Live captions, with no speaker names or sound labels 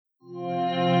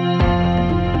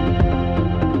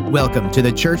Welcome to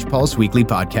the Church Pulse Weekly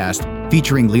Podcast,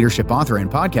 featuring leadership author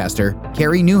and podcaster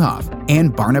Carey Nieuwhof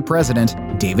and Barna President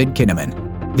David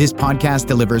Kinnaman. This podcast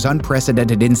delivers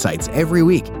unprecedented insights every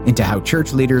week into how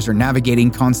church leaders are navigating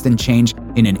constant change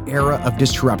in an era of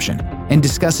disruption, and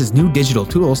discusses new digital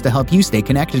tools to help you stay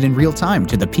connected in real time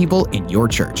to the people in your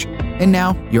church. And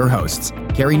now, your hosts,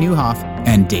 Carey Nieuwhof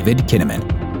and David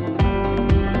Kinnaman.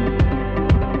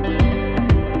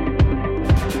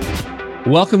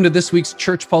 Welcome to this week's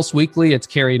Church Pulse Weekly. It's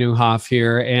Carey Nieuwhof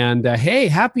here. And hey,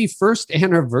 happy first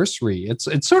anniversary.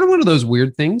 It's sort of one of those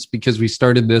weird things because we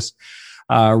started this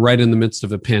right in the midst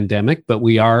of a pandemic, but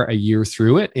we are a year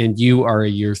through it and you are a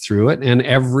year through it. And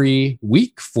every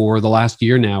week for the last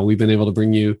year now, we've been able to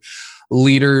bring you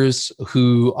leaders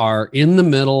who are in the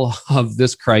middle of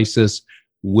this crisis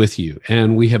with you.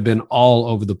 And we have been all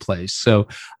over the place. So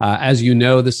as you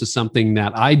know, this is something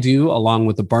that I do along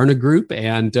with the Barna Group,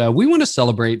 and we want to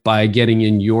celebrate by getting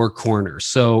in your corner.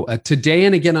 So today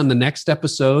and again on the next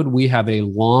episode, we have a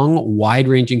long,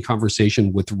 wide-ranging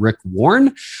conversation with Rick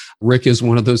Warren. Rick is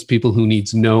one of those people who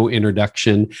needs no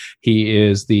introduction. He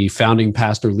is the founding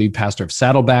pastor, lead pastor of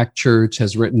Saddleback Church,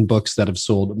 has written books that have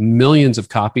sold millions of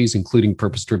copies, including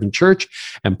Purpose Driven Church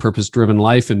and Purpose Driven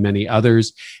Life and many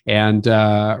others. And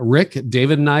Rick,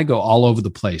 David, and I go all over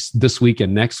the place this week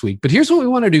and next week. But here's what we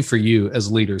want to do for you as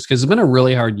leaders, because it's been a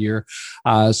really hard year.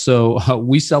 So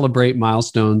we celebrate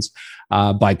milestones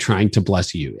by trying to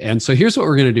bless you. And so here's what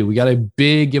we're going to do. We got a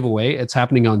big giveaway. It's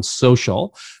happening on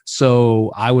social.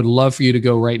 So I would love for you to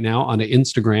go right now onto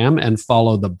Instagram and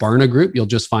follow the Barna Group. You'll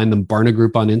just find them Barna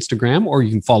Group on Instagram, or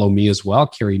you can follow me as well,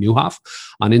 Carey Nieuwhof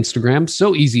on Instagram.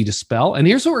 So easy to spell. And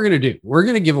here's what we're going to do. We're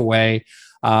going to give away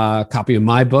a copy of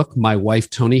my book. My wife,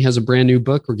 Tony, has a brand new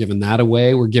book. We're giving that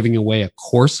away. We're giving away a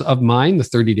course of mine, the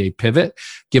 30-Day Pivot,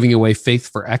 giving away Faith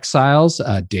for Exiles,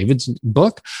 David's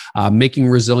book, Making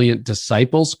Resilient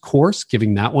Disciples course,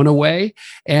 giving that one away.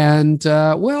 And,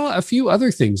 a few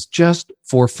other things just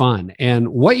for fun. And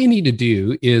what you need to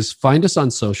do is find us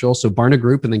on social. So Barna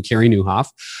Group and then Carey Nieuwhof,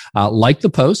 like the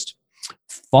post.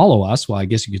 Follow us. Well, I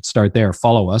guess you could start there.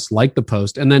 Follow us, like the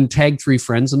post, and then tag 3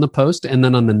 friends in the post. And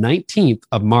then on the 19th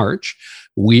of March,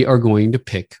 we are going to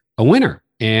pick a winner.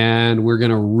 And we're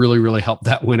going to really, really help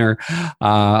that winner,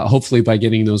 hopefully by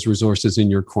getting those resources in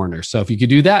your corner. So if you could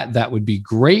do that, that would be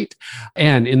great.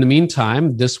 And in the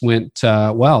meantime, this went,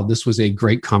 this was a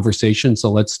great conversation.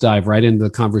 So let's dive right into the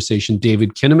conversation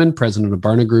David Kinnaman, president of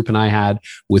Barna Group, and I had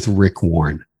with Rick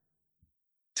Warren.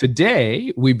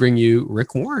 Today, we bring you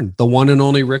Rick Warren, the one and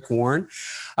only Rick Warren.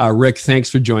 Rick, thanks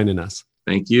for joining us.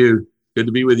 Thank you. Good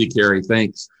to be with you, Carey.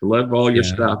 Thanks. I love all your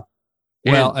stuff.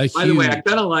 And well, by the way, I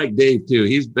kind of like Dave too.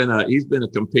 He's been a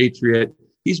compatriot.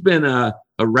 He's been a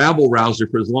rabble rouser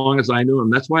for as long as I knew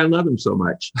him. That's why I love him so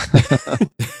much.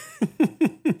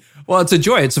 Well, it's a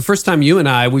joy. It's the first time you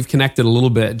and we've connected a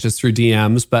little bit just through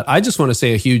DMs, but I just want to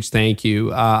say a huge thank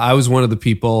you. I was one of the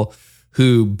people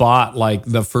who bought like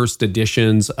the first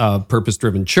editions of Purpose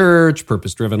Driven Church,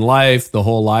 Purpose Driven Life, the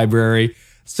whole library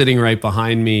sitting right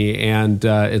behind me. And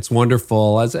it's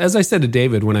wonderful. As I said to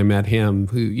David when I met him,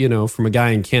 who, from a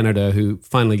guy in Canada who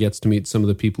finally gets to meet some of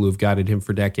the people who've guided him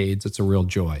for decades, it's a real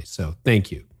joy. So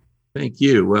thank you. Thank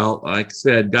you. Well, like I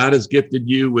said, God has gifted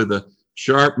you with a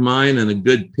sharp mind and a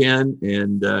good pen,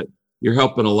 and you're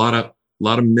helping a lot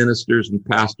of ministers and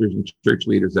pastors and church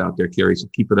leaders out there, Carey. So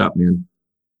keep it up, man.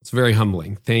 It's very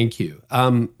humbling. Thank you.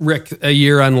 Rick, a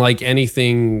year unlike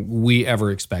anything we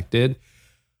ever expected.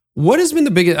 What has been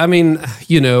the biggest,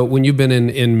 when you've been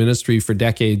in ministry for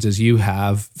decades as you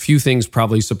have, few things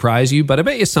probably surprise you, but I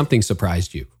bet you something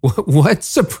surprised you. What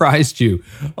surprised you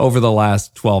over the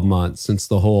last 12 months since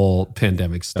the whole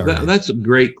pandemic started? That's a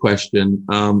great question.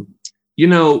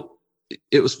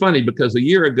 It was funny because a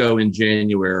year ago in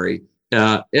January,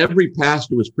 every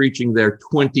pastor was preaching their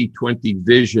 2020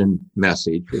 vision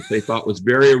message, which they thought was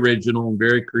very original and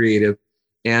very creative.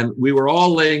 And we were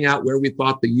all laying out where we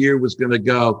thought the year was going to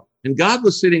go. And God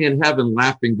was sitting in heaven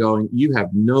laughing, going, "You have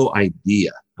no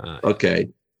idea." Okay.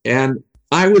 And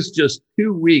I was just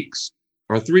 2 weeks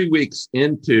or 3 weeks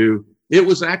into, it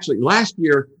was actually last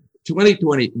year,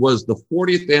 2020 was the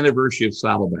 40th anniversary of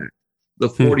Saddleback, the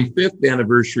 45th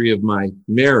anniversary of my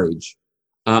marriage,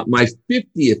 my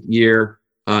 50th year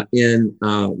in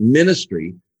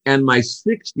ministry, and my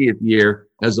 60th year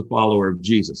as a follower of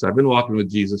Jesus. I've been walking with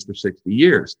Jesus for 60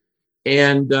 years.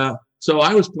 And so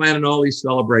I was planning all these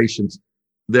celebrations.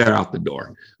 They're out the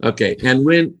door. Okay. And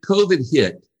when COVID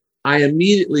hit, I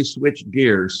immediately switched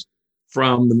gears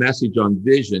from the message on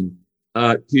vision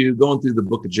to going through the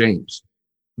book of James,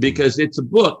 because it's a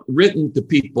book written to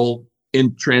people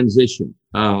in transition.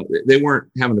 They weren't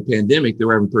having a pandemic, they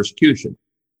were having persecution.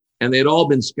 And they'd all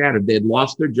been scattered. They had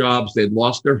lost their jobs, they'd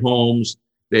lost their homes,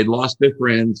 they'd lost their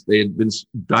friends, they had been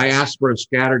diaspora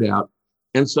scattered out.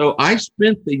 And so I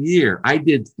spent the year, I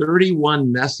did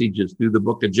 31 messages through the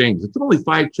book of James. It's only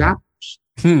 5 chapters,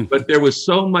 but there was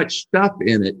so much stuff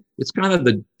in it. It's kind of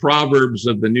the Proverbs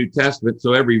of the New Testament.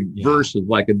 So every verse is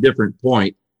like a different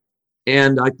point.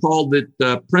 And I called it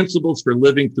Principles for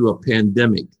Living Through a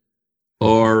Pandemic,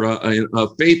 or a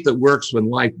faith that works when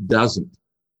life doesn't.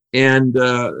 And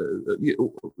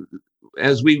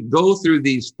as we go through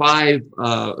these 5,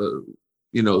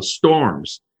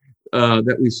 storms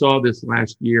that we saw this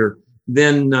last year,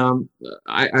 then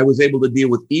I was able to deal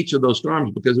with each of those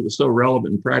storms because it was so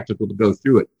relevant and practical to go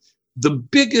through it. The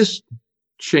biggest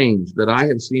change that I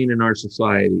have seen in our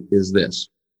society is this.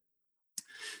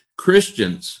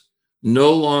 Christians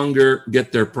no longer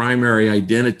get their primary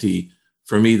identity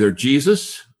from either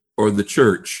Jesus or the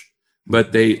church,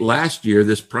 but last year,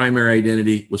 this primary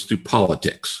identity was through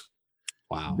politics.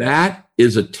 Wow. That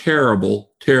is a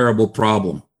terrible, terrible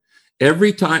problem.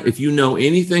 Every time, if you know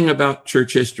anything about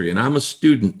church history, and I'm a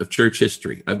student of church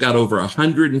history, I've got over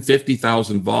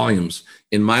 150,000 volumes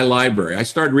in my library. I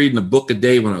started reading a book a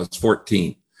day when I was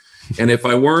 14. And if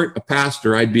I weren't a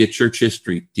pastor, I'd be a church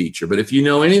history teacher. But if you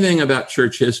know anything about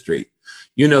church history,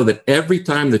 you know that every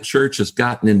time the church has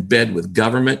gotten in bed with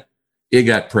government, it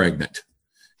got pregnant.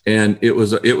 And it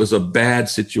was a bad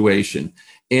situation.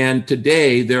 And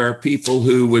today there are people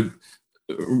who would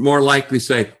more likely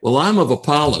say, well, I'm of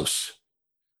Apollos.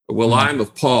 Well, I'm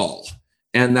of Paul.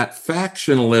 And that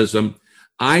factionalism,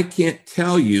 I can't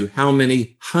tell you how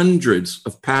many hundreds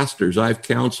of pastors I've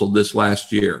counseled this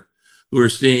last year who are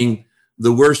seeing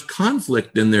the worst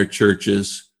conflict in their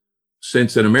churches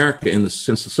since in America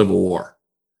since the Civil War.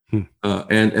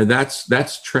 And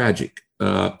that's tragic.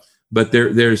 But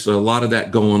there's a lot of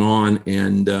that going on.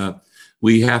 And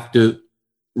we have to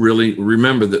really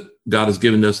remember that God has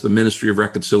given us the ministry of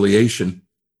reconciliation,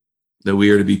 that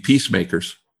we are to be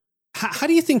peacemakers. How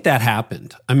do you think that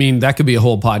happened? I mean, that could be a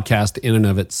whole podcast in and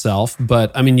of itself,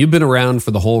 but I mean, you've been around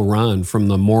for the whole run from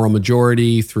the moral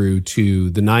majority through to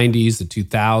the 90s, the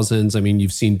 2000s. I mean,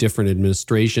 you've seen different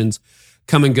administrations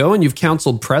come and go, and you've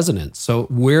counseled presidents. So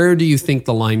where do you think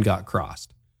the line got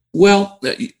crossed? Well,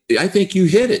 I think you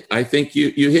hit it. I think you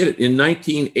hit it. In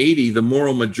 1980, the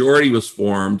moral majority was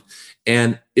formed,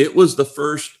 and it was the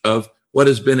first of what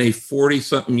has been a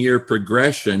 40-something year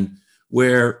progression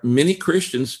where many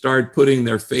Christians started putting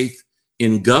their faith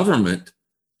in government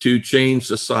to change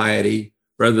society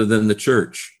rather than the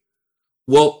church.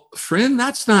 Well, friend,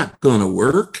 that's not going to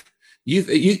work.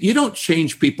 You don't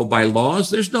change people by laws.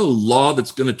 There's no law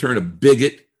that's going to turn a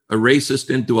bigot, a racist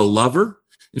into a lover.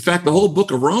 In fact, the whole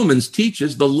book of Romans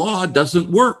teaches the law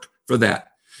doesn't work for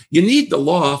that. You need the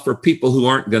law for people who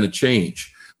aren't going to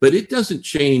change, but it doesn't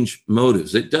change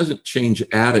motives. It doesn't change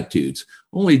attitudes.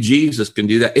 Only Jesus can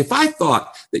do that. If I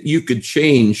thought that you could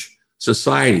change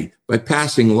society by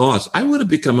passing laws, I would have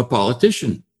become a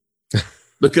politician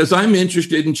because I'm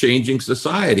interested in changing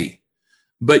society.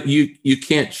 But you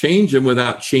can't change them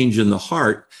without changing the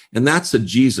heart. And that's a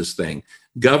Jesus thing.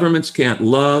 Governments can't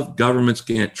love. Governments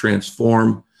can't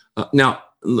transform. Now,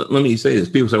 let me say this.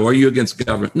 People say, well, are you against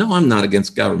government? No, I'm not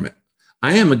against government.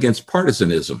 I am against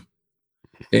partisanism.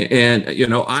 And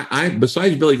I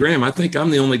besides Billy Graham, I think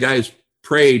I'm the only guy who's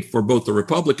prayed for both the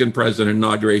Republican president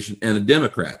inauguration and a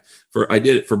Democrat. I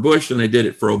did it for Bush and I did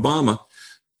it for Obama.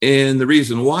 And the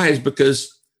reason why is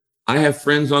because I have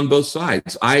friends on both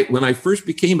sides. When I first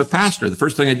became a pastor, the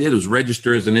first thing I did was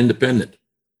register as an independent,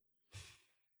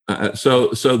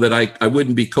 so that I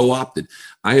wouldn't be co-opted.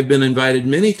 I have been invited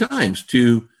many times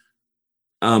to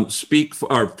speak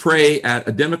or pray at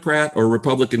a Democrat or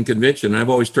Republican convention. And I've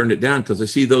always turned it down because I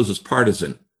see those as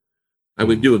partisan. I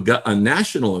would do a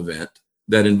national event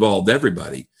that involved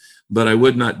everybody, but I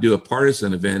would not do a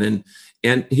partisan event.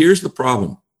 And here's the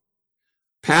problem.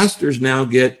 Pastors now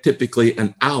get typically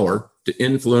an hour to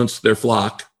influence their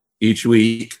flock each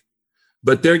week,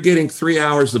 but they're getting 3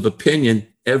 hours of opinion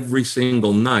every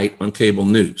single night on cable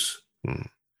news.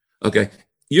 Okay.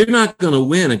 You're not going to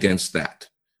win against that.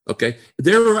 Okay.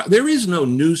 There is no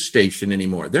news station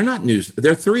anymore. They're not news.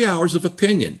 They're 3 hours of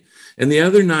opinion. And the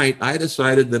other night I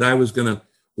decided that I was going to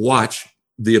watch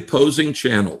the opposing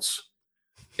channels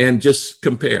and just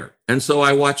compare. And so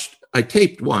I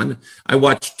taped one. I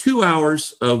watched 2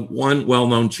 hours of one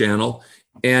well-known channel,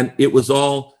 and it was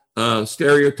all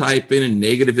stereotyping and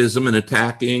negativism and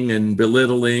attacking and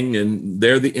belittling, and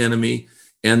they're the enemy.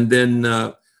 And then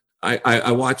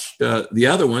I watched the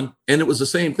other one, and it was the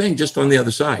same thing, just on the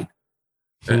other side.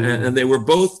 And they were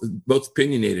both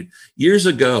opinionated. Years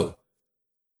ago,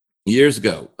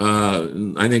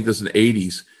 I think this is the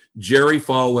 80s, Jerry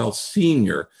Falwell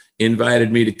Sr.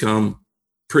 invited me to come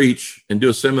preach and do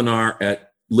a seminar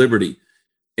at Liberty.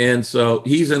 And so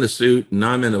he's in a suit and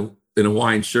I'm in a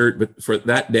Hawaiian shirt. But for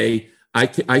that day,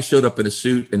 I showed up in a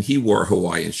suit and he wore a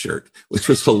Hawaiian shirt, which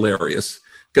was hilarious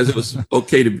because it was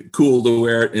cool to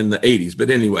wear it in the 80s. But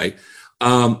anyway,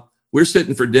 we're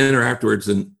sitting for dinner afterwards.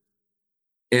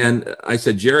 And I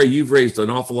said, Jerry, you've raised an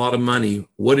awful lot of money.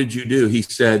 What did you do? He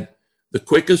said, the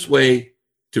quickest way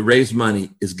to raise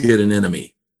money is get an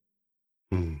enemy.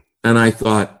 And I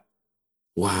thought,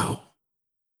 wow,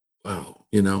 and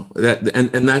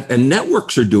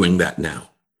networks are doing that now.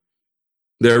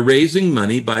 They're raising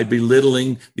money by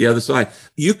belittling the other side.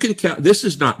 You can count,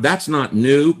 that's not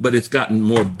new, but it's gotten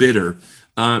more bitter.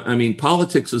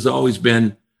 Politics has always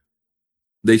been,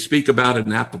 they speak about it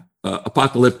in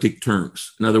apocalyptic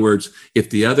terms. In other words, if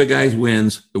the other guy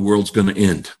wins, the world's going to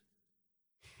end.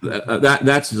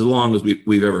 That's as long as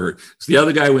we've ever heard. So the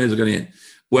other guy wins, it's going to end.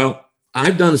 Well,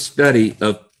 I've done a study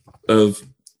of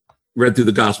read through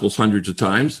the Gospels hundreds of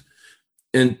times,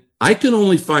 and I can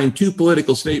only find two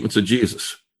political statements of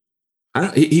Jesus.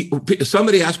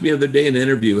 Somebody asked me the other day in an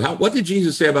interview, what did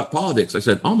Jesus say about politics? I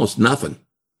said, almost nothing.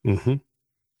 Mm-hmm.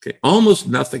 Okay, almost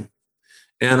nothing.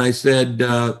 And I said,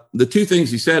 the two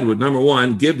things he said were, number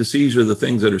one, give to Caesar the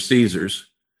things that are Caesar's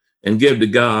and give to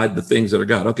God the things that are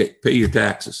God. Okay, pay your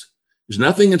taxes. There's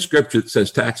nothing in scripture that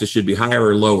says taxes should be higher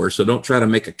or lower, so don't try to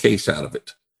make a case out of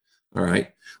it. All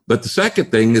right. But the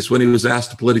second thing is when he was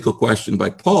asked a political question by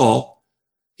Paul,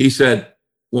 he said,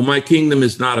 well, my kingdom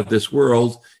is not of this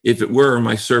world. If it were,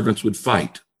 my servants would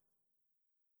fight.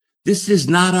 This is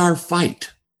not our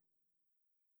fight.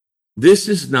 This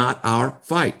is not our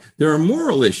fight. There are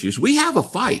moral issues. We have a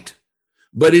fight,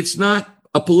 but it's not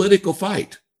a political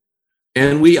fight.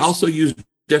 And we also use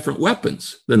different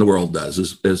weapons than the world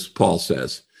does, as Paul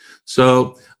says.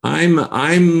 So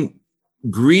I'm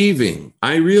grieving.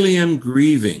 I really am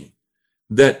grieving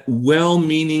that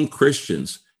well-meaning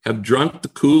Christians have drunk the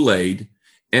Kool-Aid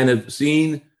and have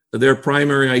seen their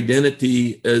primary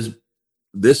identity as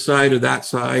this side or that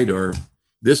side, or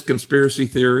this conspiracy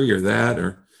theory or that,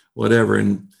 or whatever.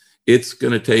 And it's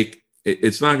not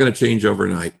going to change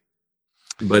overnight.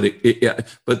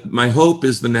 But my hope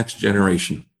is the next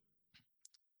generation.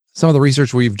 Some of the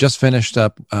research we've just finished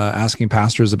up asking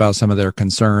pastors about some of their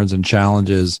concerns and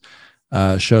challenges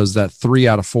shows that 3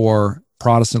 out of 4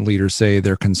 Protestant leaders say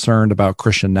they're concerned about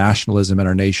Christian nationalism in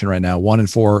our nation right now. 1 in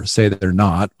 4 say that they're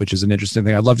not, which is an interesting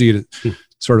thing. I'd love you to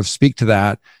sort of speak to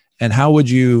that. And how would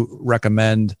you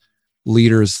recommend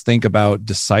leaders think about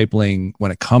discipling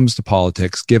when it comes to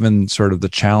politics, given sort of the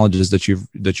challenges that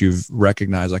you've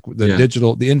recognized, like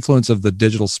the influence of the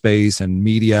digital space and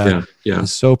media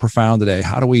is so profound today.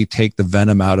 How do we take the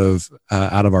venom out of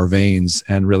our veins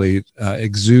and really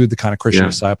exude the kind of Christian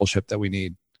discipleship that we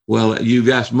need? Well, you've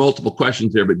asked multiple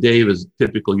questions there, but Dave, is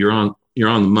typical. You're on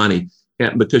the money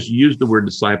because you used the word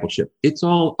discipleship. It's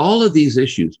all of these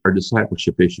issues are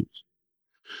discipleship issues.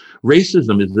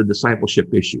 Racism is a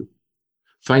discipleship issue.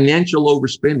 Financial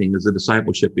overspending is a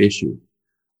discipleship issue.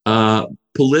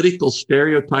 Political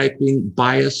stereotyping,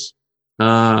 bias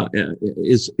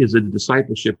is a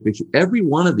discipleship issue. Every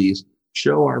one of these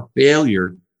show our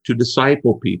failure to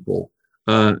disciple people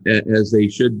as they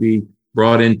should be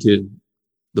brought into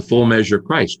the full measure of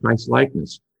Christ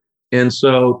likeness. And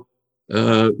so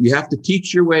you have to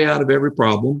teach your way out of every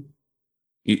problem.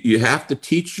 You have to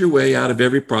teach your way out of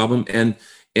every problem, and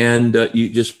you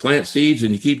just plant seeds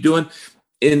and you keep doing.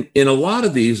 In a lot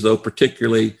of these, though,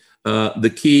 particularly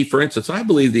the key, for instance, I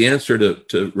believe the answer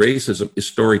to racism is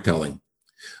storytelling.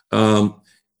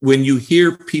 When you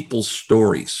hear people's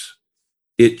stories,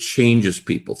 it changes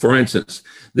people. For instance,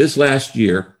 this last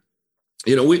year,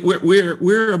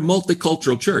 we're a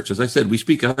multicultural church. As I said, we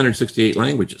speak 168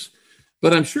 languages,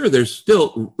 but I'm sure there's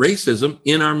still racism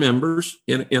in our members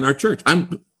in our church.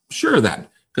 I'm sure of that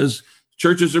because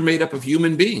churches are made up of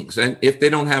human beings. And if they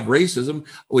don't have racism,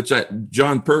 which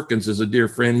John Perkins is a dear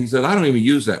friend, he said, I don't even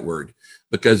use that word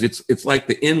because it's like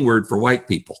the N word for white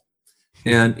people.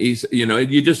 And he's,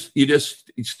 you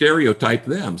just stereotype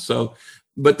them. So,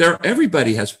 but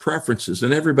everybody has preferences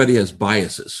and everybody has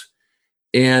biases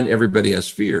and everybody has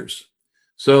fears.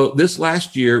 So this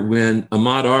last year, when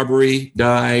Ahmaud Arbery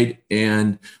died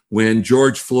and when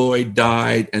George Floyd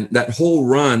died, and that whole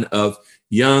run of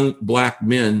young Black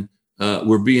men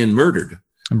were being murdered.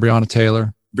 And Breonna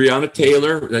Taylor,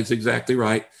 that's exactly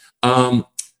right. Our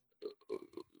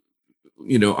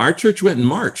church went and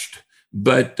marched,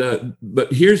 but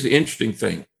here's the interesting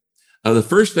thing. The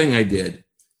first thing I did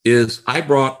is I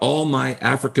brought all my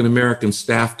African-American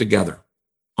staff together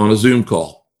on a Zoom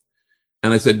call.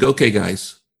 And I said, okay,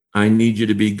 guys, I need you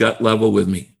to be gut level with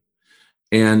me.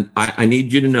 And I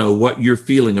need you to know what you're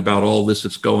feeling about all this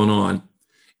that's going on.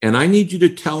 And I need you to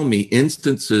tell me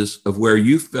instances of where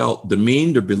you felt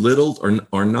demeaned or belittled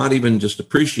or not even just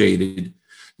appreciated,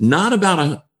 not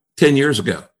about 10 years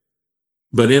ago,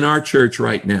 but in our church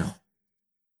right now.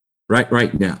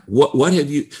 Right now.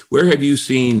 Where have you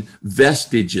seen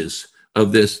vestiges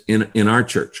of this in our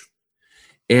church?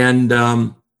 And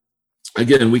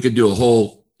again, we could do a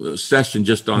whole session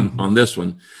just on this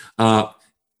one.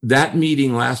 That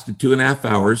meeting lasted 2.5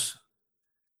 hours.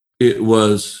 It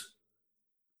was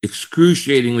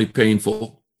excruciatingly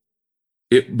painful,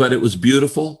 but it was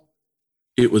beautiful.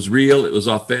 It was real. It was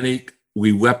authentic.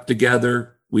 We wept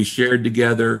together. We shared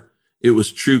together. It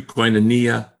was true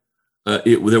koinonia.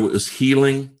 There was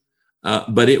healing,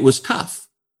 but it was tough.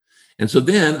 And so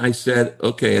then I said,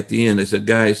 okay, at the end, I said,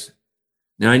 guys,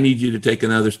 now I need you to take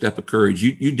another step of courage.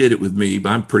 You did it with me, but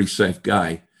I'm a pretty safe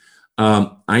guy.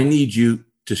 I need you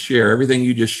to share everything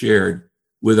you just shared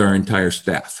with our entire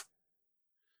staff.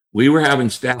 We were having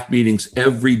staff meetings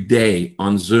every day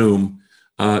on Zoom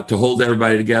to hold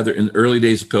everybody together in the early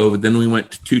days of COVID. Then we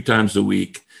went to 2 times a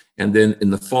week. And then in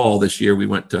the fall this year, we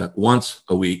went to once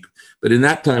a week. But in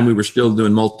that time, we were still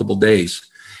doing multiple days.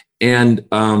 And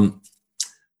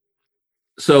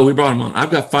so we brought them on.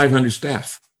 I've got 500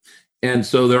 staff. And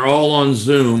so they're all on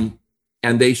Zoom,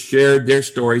 and they shared their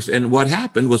stories. And what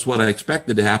happened was what I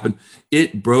expected to happen.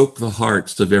 It broke the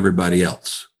hearts of everybody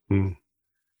else.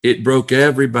 It broke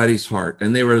everybody's heart.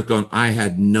 And they were going, I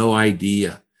had no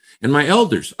idea. And my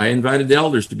elders, I invited the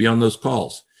elders to be on those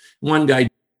calls. One guy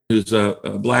who's a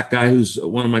black guy, who's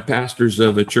one of my pastors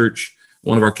of a church,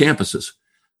 one of our campuses.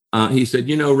 He said,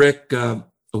 Rick, a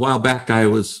while back, I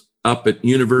was up at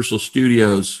Universal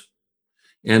Studios,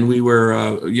 and we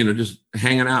were, just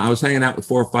hanging out. I was hanging out with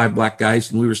 4 or 5 black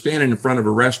guys, and we were standing in front of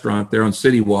a restaurant there on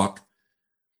City Walk,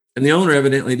 and the owner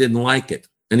evidently didn't like it,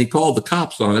 and he called the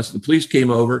cops on us. The police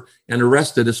came over and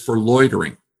arrested us for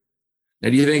loitering.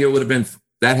 Now, do you think it would have been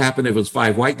that happened if it was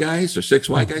 5 white guys or 6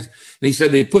 white guys? And he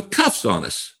said they put cuffs on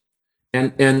us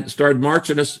and started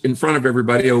marching us in front of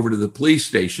everybody over to the police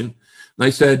station. And I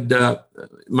said,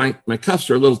 my cuffs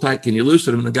are a little tight. Can you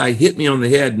loosen them? And the guy hit me on the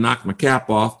head, knocked my cap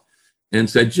off, and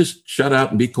said, just shut up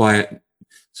and be quiet.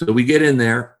 So we get in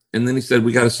there. And then he said,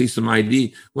 we got to see some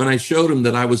ID. When I showed him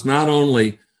that I was not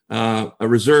only a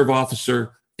reserve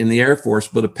officer in the Air Force,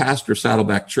 but a pastor of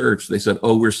Saddleback Church, they said,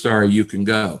 oh, we're sorry, you can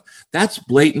go. That's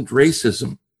blatant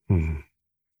racism.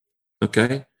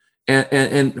 Okay.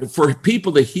 And for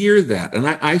people to hear that, and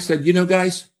I said,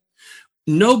 guys,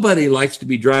 nobody likes to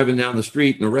be driving down the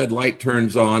street and a red light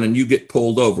turns on and you get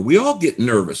pulled over. We all get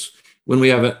nervous when we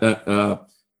have an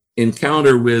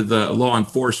encounter with law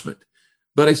enforcement.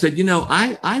 But I said,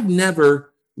 I've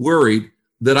never worried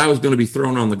that I was going to be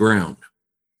thrown on the ground.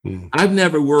 I've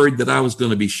never worried that I was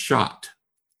going to be shot,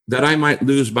 that I might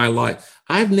lose my life.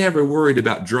 I've never worried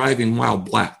about driving while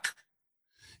black.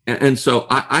 And so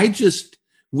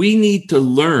we need to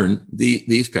learn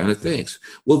these kind of things.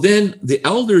 Well, then the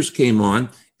elders came on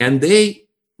and they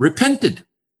repented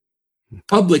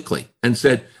publicly and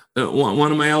said,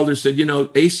 one of my elders said,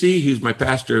 AC, who's my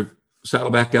pastor of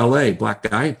Saddleback, LA, black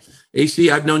guy,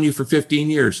 AC, I've known you for 15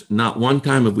 years. Not one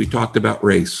time have we talked about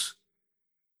race.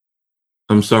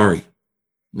 I'm sorry.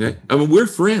 Okay? I mean, we're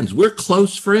friends. We're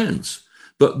close friends.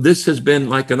 But this has been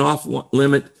like an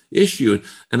off-limit issue.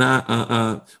 And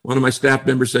one of my staff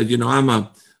members said, I'm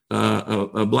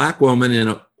a black woman in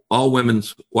an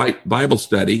all-women's white Bible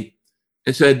study,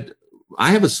 and said,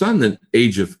 I have a son the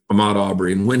age of Ahmaud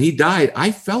Arbery. And when he died,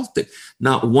 I felt it.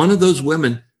 Not one of those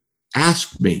women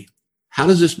asked me, how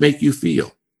does this make you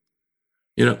feel?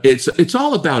 It's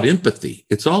all about empathy.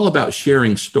 It's all about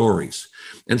sharing stories.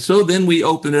 And so then we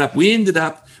opened it up. We ended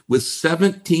up with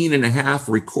 17 and a half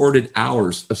recorded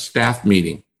hours of staff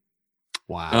meeting.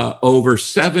 Wow. Over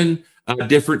 7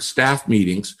 different staff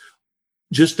meetings,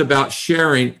 just about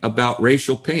sharing about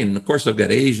racial pain. And of course, I've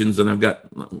got Asians and I've got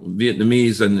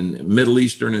Vietnamese and Middle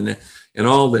Eastern and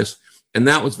all this. And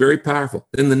that was very powerful.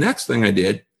 Then the next thing I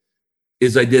did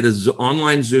is I did an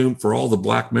online Zoom for all the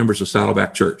black members of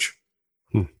Saddleback Church.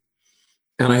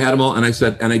 And I had them all, and I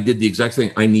said, and I did the exact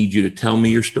thing. I need you to tell me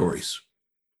your stories.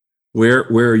 Where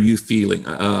are you feeling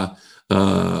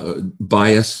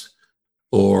bias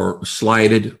or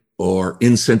slighted or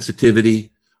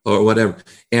insensitivity or whatever?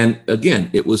 And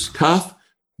again, it was tough,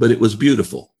 but it was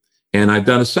beautiful. And I've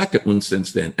done a second one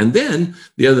since then. And then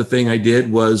the other thing I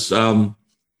did was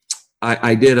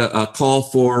I did a call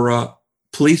for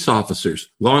police officers,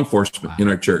 law enforcement in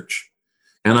our church.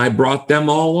 And I brought them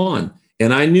all on.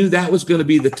 And I knew that was going to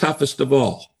be the toughest of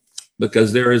all,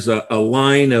 because there is a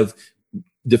line of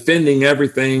defending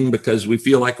everything because we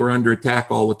feel like we're under attack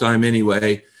all the time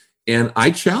anyway. And I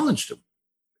challenged them.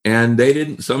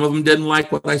 And some of them didn't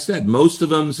like what I said. Most of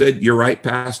them said, "You're right,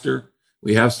 Pastor.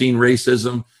 We have seen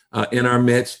racism in our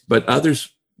midst," but others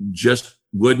just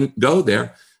wouldn't go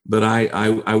there. But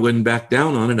I wouldn't back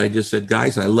down on it. I just said,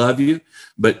 "Guys, I love you,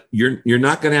 but you're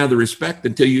not going to have the respect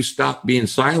until you stop being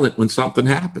silent when something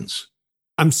happens."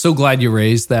 I'm so glad you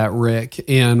raised that, Rick.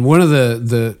 And one of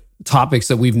the topics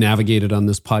that we've navigated on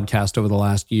this podcast over the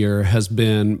last year has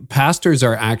been pastors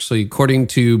are actually, according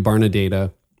to Barna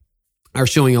data, are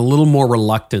showing a little more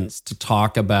reluctance to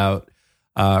talk about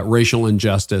racial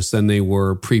injustice than they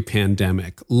were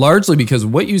pre-pandemic, largely because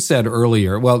of what you said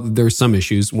earlier. Well, there's some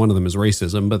issues. One of them is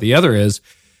racism, but the other is,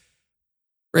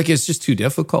 Rick, it's just too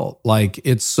difficult. Like,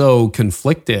 it's so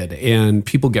conflicted and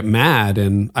people get mad.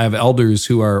 And I have elders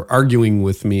who are arguing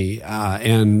with me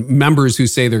and members who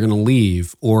say they're going to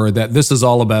leave, or that this is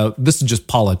just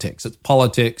politics. It's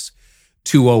politics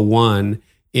 201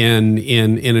 in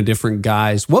a different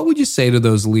guise. What would you say to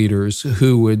those leaders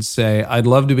who would say, "I'd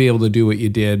love to be able to do what you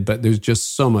did, but there's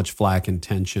just so much flack and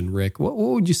tension"? Rick, what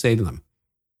would you say to them?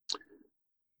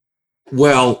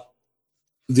 Well,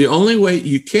 the only way,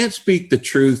 you can't speak the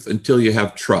truth until you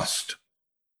have trust.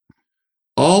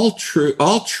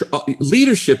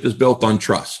 Leadership is built on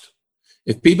trust.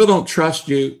 If people don't trust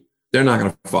you, they're not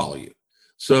going to follow you.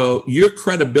 So your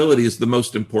credibility is the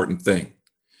most important thing.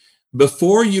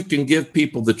 Before you can give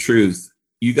people the truth,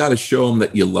 you got to show them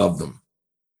that you love them.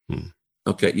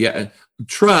 Okay. Yeah.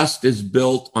 Trust is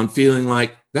built on feeling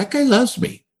like that guy loves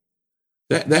me.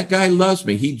 That guy loves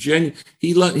me.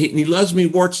 He loves me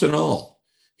warts and all.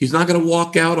 He's not going to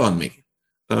walk out on me.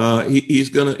 He's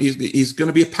going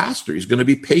to be a pastor. He's going to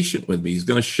be patient with me. He's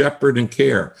going to shepherd and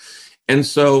care. And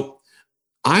so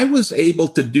I was able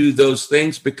to do those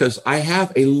things because I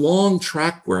have a long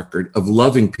track record of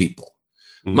loving people.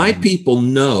 Mm-hmm. My people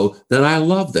know that I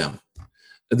love them.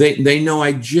 They know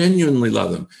I genuinely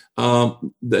love them.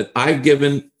 That I've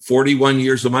given 41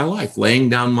 years of my life, laying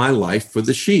down my life for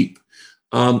the sheep.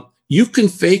 You can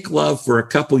fake love for a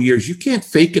couple years. You can't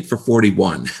fake it for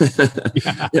 41.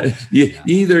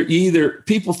 Either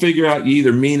people figure out you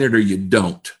either mean it or you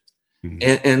don't.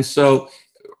 Mm-hmm. And so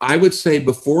I would say,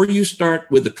 before you start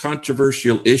with a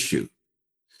controversial issue,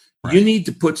 right, you need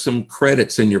to put some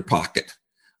credits in your pocket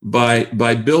by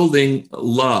building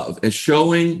love and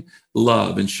showing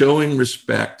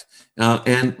respect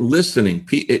and listening.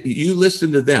 You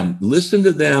listen to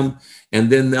them, and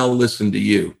then they'll listen to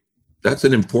you. That's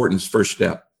an important first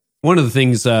step. One of the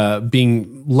things,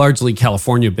 being largely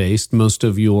California-based, most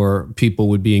of your people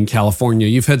would be in California.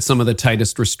 You've had some of the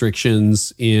tightest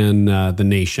restrictions in the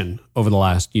nation over the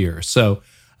last year. So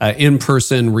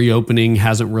in-person reopening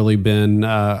hasn't really been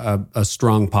a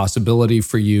strong possibility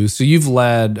for you. So you've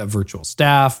led a virtual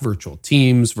staff, virtual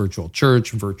teams, virtual church,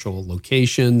 virtual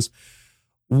locations.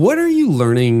 What are you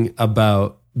learning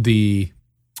about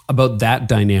that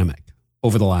dynamic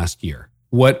over the last year?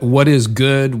 What is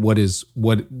good?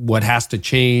 What has to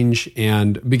change?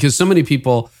 And because so many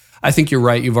people, I think you're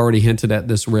right. You've already hinted at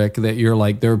this, Rick, that you're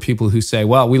like, there are people who say,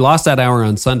 well, we lost that hour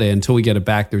on Sunday. Until we get it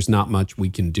back, there's not much we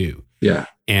can do. Yeah.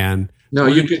 And no,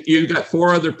 you've got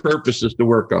 4 other purposes to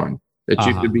work on that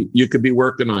you could be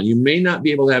working on. You may not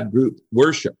be able to have group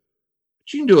worship,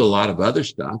 but you can do a lot of other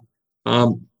stuff.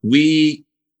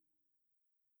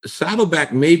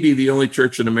 Saddleback may be the only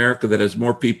church in America that has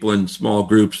more people in small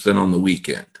groups than on the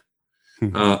weekend.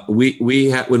 Mm-hmm.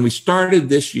 We had, when we started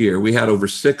this year, we had over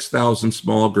 6,000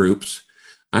 small groups.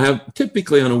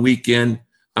 Typically on a weekend,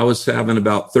 I was having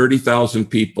about 30,000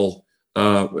 people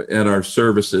at our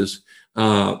services.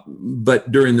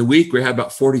 But during the week, we had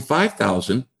about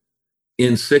 45,000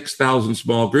 in 6,000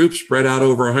 small groups spread out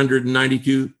over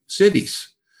 192 cities,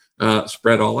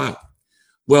 spread all out.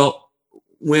 Well,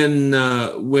 when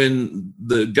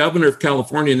the governor of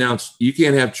California announced you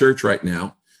can't have church right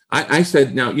now, I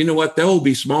said, now, you know what? There will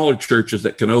be smaller churches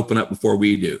that can open up before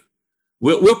we do.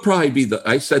 We'll probably be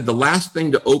the last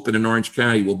thing to open in Orange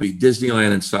County will be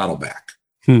Disneyland and Saddleback.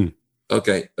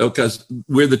 Okay, because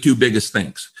we're the 2 biggest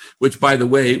things, which, by the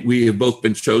way, we have both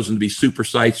been chosen to be super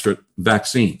sites for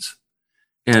vaccines.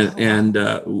 And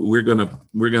we're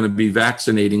gonna be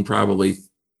vaccinating probably,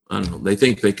 I don't know, they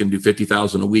think they can do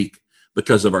 50,000 a week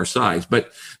because of our size.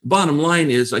 But bottom line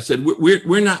is, I said, we're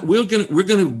going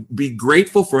to be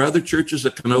grateful for other churches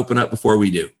that can open up before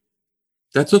we do.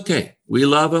 That's okay. We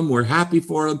love them. We're happy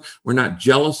for them. We're not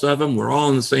jealous of them. We're all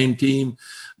on the same team.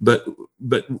 but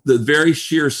the very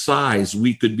sheer size,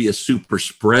 we could be a super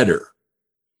spreader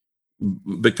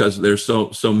because there's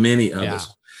so many of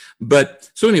us. But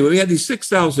so anyway, we had these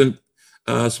 6,000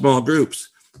 small groups.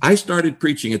 I started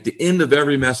preaching at the end of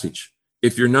every message.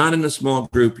 If you're not in a small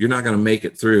group, you're not going to make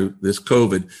it through this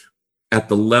COVID at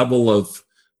the level of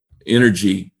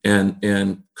energy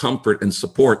and comfort and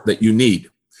support that you need.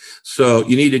 So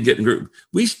you need to get in group.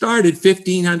 We started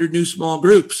 1,500 new small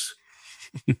groups.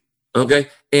 Okay.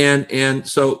 And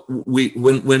so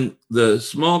when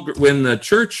the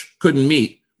church couldn't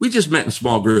meet, we just met in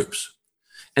small groups.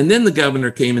 And then the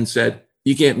governor came and said,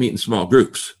 you can't meet in small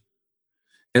groups.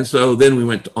 And so then we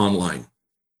went to online.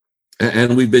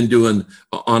 And we've been doing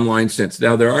online since.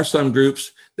 Now, there are some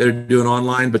groups that are doing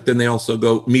online, but then they also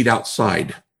go meet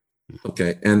outside.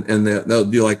 Okay. And they'll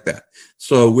do like that.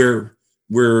 So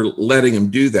we're letting them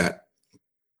do that.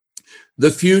 The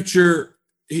future,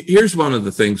 here's one of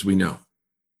the things we know.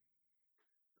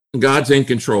 God's in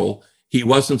control. He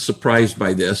wasn't surprised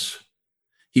by this.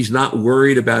 He's not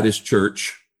worried about his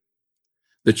church.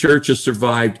 The church has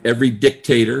survived every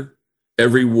dictator,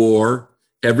 every war,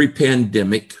 every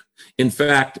pandemic. In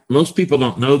fact, most people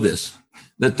don't know this,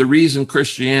 that the reason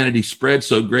Christianity spread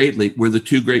so greatly were the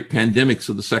two great pandemics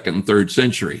of the 2nd and 3rd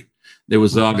century. There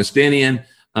was the Augustinian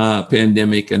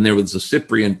pandemic and there was the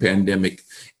Cyprian pandemic.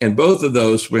 And both of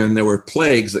those, when there were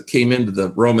plagues that came into the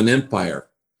Roman Empire,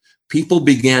 people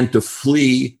began to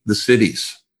flee the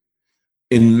cities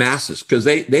in masses because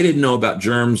they didn't know about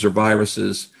germs or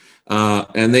viruses.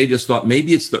 And they just thought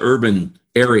maybe it's the urban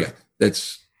area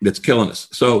that's killing us.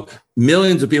 So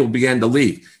millions of people began to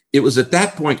leave. It was at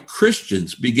that point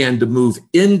Christians began to move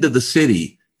into the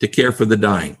city to care for the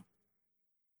dying.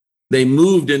 They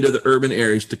moved into the urban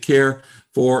areas to care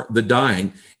for the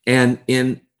dying. And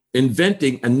in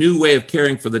inventing a new way of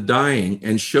caring for the dying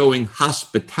and showing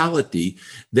hospitality,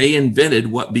 they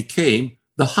invented what became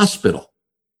the hospital.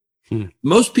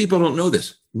 Most people don't know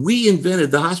this. We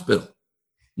invented the hospital,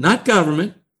 not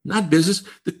government, not business.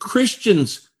 The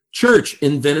Christians' church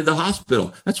invented the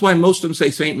hospital. That's why most of them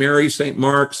say St. Mary's, St.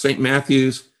 Mark's, St.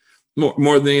 Matthew's,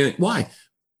 more than anything. Why?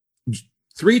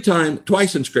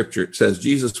 Twice in Scripture, it says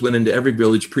Jesus went into every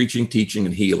village preaching, teaching,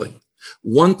 and healing.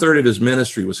 1/3 of his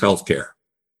ministry was healthcare.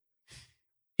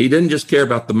 He didn't just care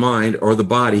about the mind or the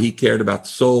body. He cared about the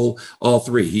soul, all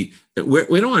three.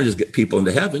 We don't want to just get people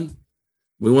into heaven.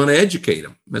 We want to educate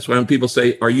them. That's why when people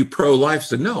say, are you pro-life? I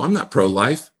said, no, I'm not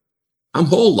pro-life. I'm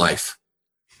whole life.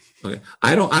 Okay.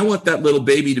 I want that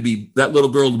little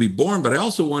girl to be born, but I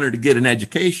also want her to get an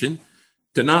education,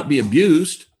 to not be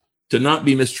abused, to not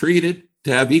be mistreated,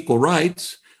 to have equal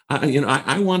rights.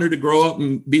 I want her to grow up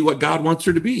and be what God wants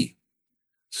her to be.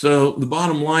 So the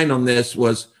bottom line on this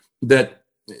was that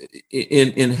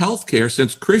in healthcare,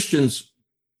 since Christians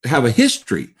have a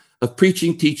history of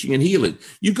preaching, teaching, and healing,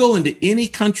 you go into any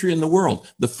country in the world,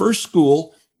 the first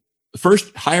school, the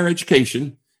first higher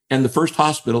education, and the first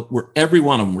hospital, every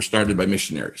one of them were started by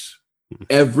missionaries.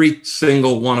 Every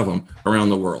single one of them around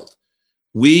the world.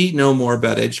 We know more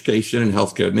about education and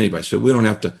healthcare than anybody, so we don't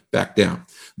have to back down.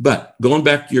 But going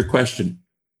back to your question,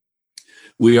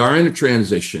 we are in a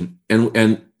transition,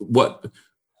 and what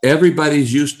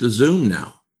everybody's used to Zoom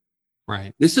now.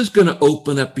 Right. This is going to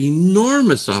open up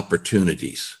enormous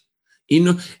opportunities.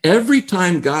 Every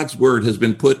time God's word has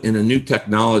been put in a new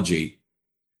technology,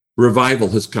 revival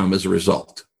has come as a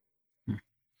result.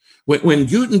 When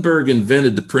Gutenberg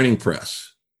invented the printing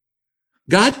press,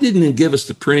 God didn't give us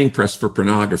the printing press for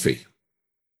pornography.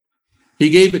 He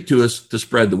gave it to us to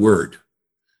spread the word.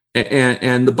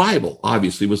 And the Bible,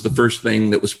 obviously, was the first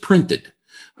thing that was printed.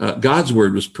 God's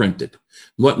word was printed.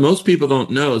 What most people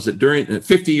don't know is that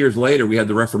 50 years later, we had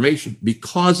the Reformation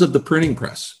because of the printing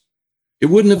press. It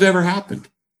wouldn't have ever happened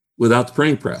without the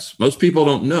printing press. Most people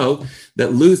don't know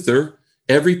that Luther,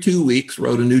 every 2 weeks,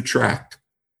 wrote a new tract.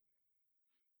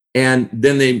 And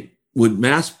then they would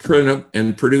mass print them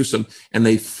and produce them, and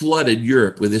they flooded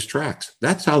Europe with his tracts.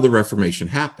 That's how the Reformation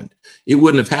happened. It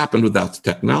wouldn't have happened without the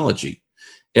technology.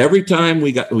 Every time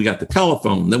we got the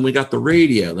telephone, then we got the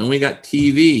radio, then we got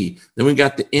TV, then we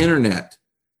got the internet.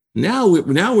 Now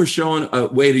we're showing a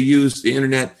way to use the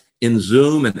internet in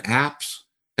Zoom and apps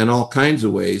and all kinds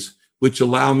of ways, which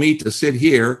allow me to sit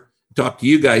here, talk to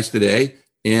you guys today,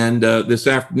 and this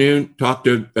afternoon talk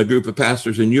to a group of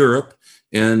pastors in Europe,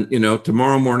 and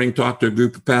tomorrow morning talk to a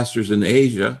group of pastors in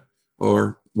Asia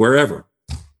or wherever.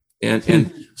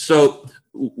 And so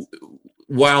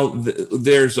while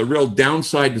there's a real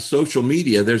downside to social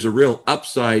media, there's a real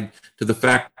upside to the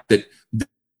fact that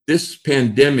this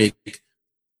pandemic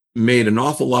made an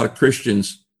awful lot of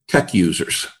Christians tech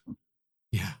users.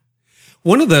 Yeah.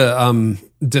 One of the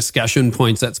discussion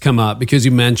points that's come up, because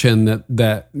you mentioned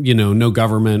that no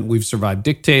government, we've survived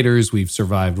dictators, we've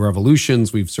survived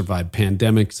revolutions, we've survived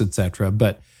pandemics, etc.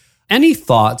 But any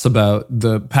thoughts about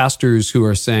the pastors who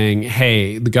are saying,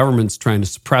 hey, the government's trying to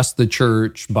suppress the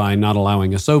church by not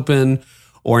allowing us open,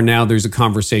 or now there's a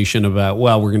conversation about,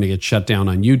 well, we're going to get shut down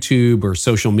on YouTube or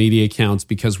social media accounts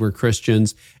because we're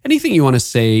Christians. Anything you want to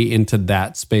say into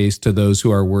that space to those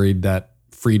who are worried that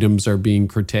freedoms are being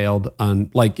curtailed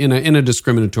on, like, in a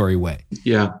discriminatory way?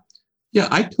 Yeah,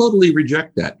 I totally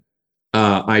reject that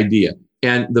idea.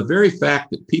 And the very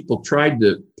fact that people tried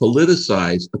to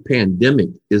politicize a pandemic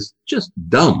is just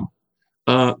dumb.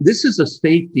 This is a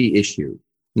safety issue,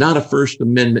 not a First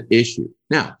Amendment issue.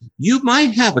 Now, you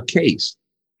might have a case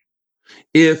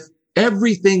if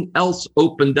everything else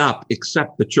opened up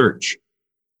except the church.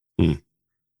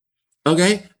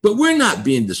 Okay, but we're not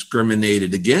being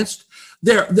discriminated against.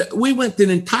 We went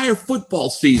an entire football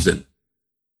season.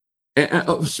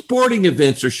 Sporting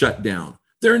events are shut down.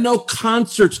 There are no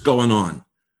concerts going on.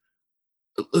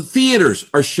 Theaters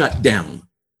are shut down.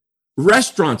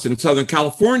 Restaurants in Southern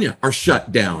California are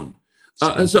shut down.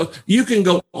 And so you can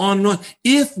go on and on.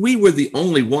 If we were the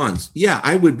only ones,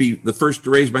 I would be the first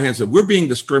to raise my hand and say, we're being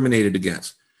discriminated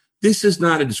against. This is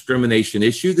not a discrimination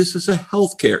issue. This is a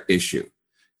healthcare issue.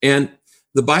 And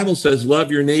the Bible says,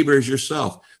 love your neighbor as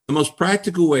yourself. The most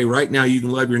practical way right now you can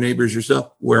love your neighbor as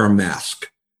yourself, wear a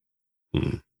mask.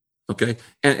 Okay.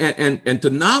 And to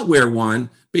not wear one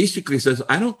basically says,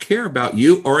 I don't care about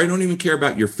you, or I don't even care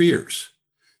about your fears.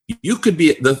 You could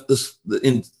be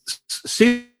the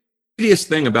serious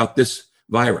thing about this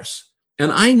virus.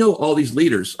 And I know all these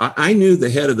leaders. I knew the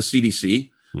head of the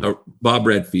CDC, Bob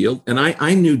Redfield, and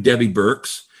I knew Debbie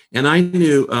Birx, and I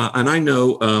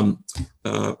know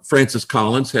Francis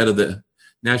Collins, head of the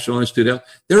National Institute of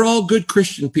Health. They're all good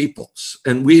Christian people.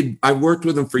 And I worked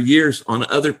with them for years on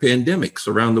other pandemics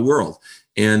around the world,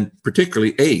 and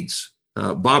particularly AIDS.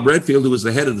 Bob Redfield, who was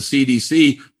the head of the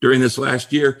CDC during this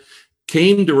last year,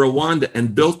 came to Rwanda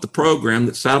and built the program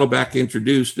that Saddleback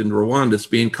introduced in Rwanda. It's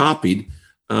being copied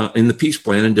in the peace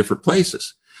plan in different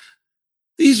places.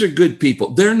 These are good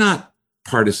people. They're not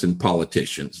partisan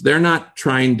politicians. They're not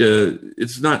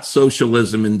it's not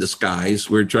socialism in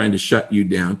disguise. We're trying to shut you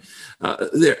down.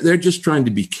 They're just trying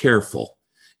to be careful.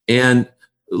 And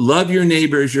love your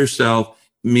neighbor as yourself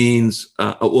means,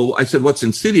 I said, what's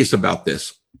insidious about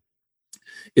this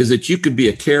is that you could be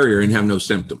a carrier and have no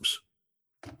symptoms.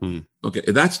 Okay,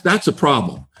 that's a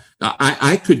problem.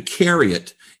 I could carry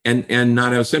it and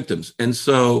not have symptoms. And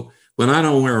so when I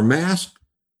don't wear a mask,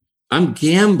 I'm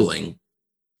gambling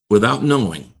without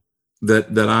knowing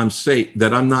that I'm safe,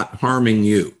 that I'm not harming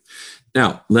you.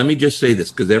 Now, let me just say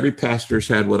this, because every pastor has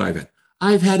had what I've had.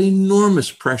 I've had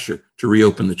enormous pressure to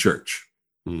reopen the church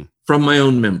from my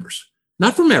own members,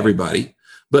 not from everybody,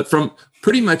 but from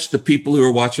pretty much the people who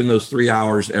are watching those 3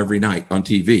 hours every night on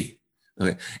TV.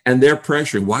 Okay. And they're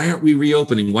pressuring, why aren't we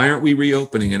reopening? Why aren't we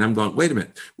reopening? And I'm going, wait a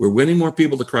minute, we're winning more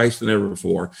people to Christ than ever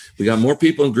before. We got more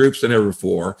people in groups than ever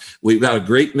before. We've got a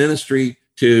great ministry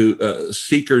to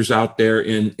seekers out there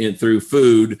in through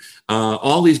food.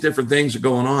 All these different things are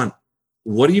going on.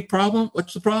 What's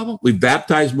the problem? We've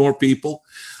baptized more people.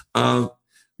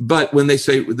 But when they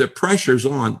say the pressure's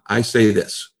on, I say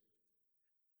this.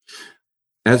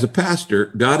 As a pastor,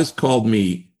 God has called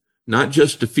me not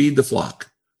just to feed the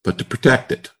flock, but to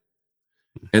protect it.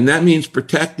 And that means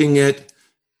protecting it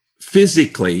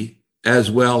physically as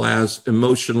well as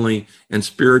emotionally and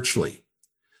spiritually.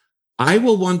 I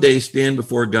will one day stand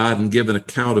before God and give an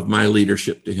account of my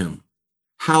leadership to him.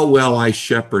 How well I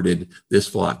shepherded this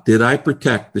flock. Did I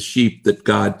protect the sheep that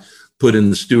God put in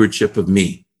the stewardship of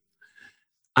me?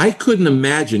 I couldn't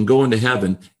imagine going to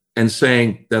heaven and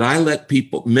saying that I let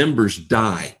members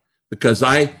die because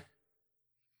I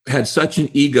had such an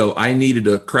ego I needed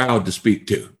a crowd to speak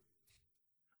to.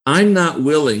 I'm not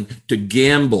willing to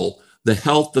gamble the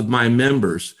health of my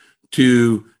members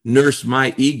to nurse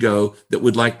my ego that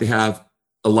would like to have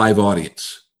a live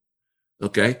audience.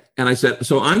 Okay. And I said,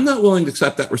 so I'm not willing to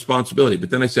accept that responsibility. But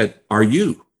then I said, are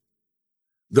you?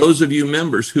 Those of you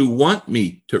members who want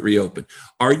me to reopen,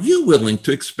 are you willing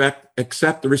to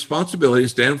accept the responsibility to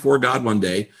stand before God one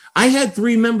day? I had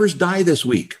 3 members die this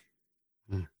week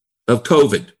of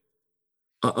COVID.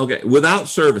 Okay. Without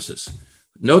services.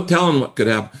 No telling what could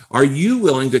happen. Are you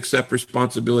willing to accept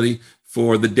responsibility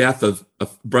for the death of a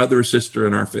brother or sister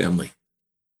in our family?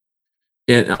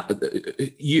 And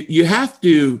you have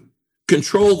to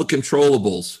control the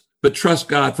controllables, but trust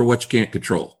God for what you can't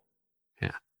control.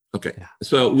 Yeah. Okay. Yeah.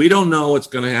 So we don't know what's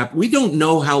going to happen. We don't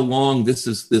know how long this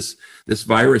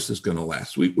virus is going to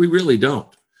last. We really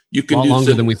don't. You can a lot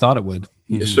longer than we thought it would.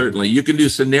 Certainly. You can do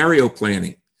scenario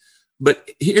planning. But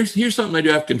here's something I do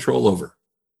have control over.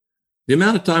 The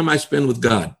amount of time I spend with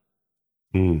God.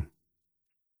 I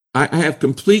have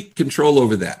complete control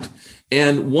over that.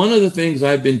 And one of the things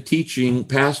I've been teaching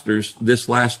pastors this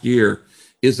last year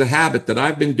is a habit that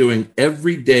I've been doing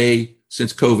every day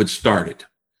since COVID started.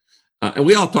 And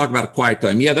we all talk about a quiet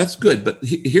time. Yeah, that's good. But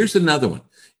here's another one.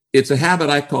 It's a habit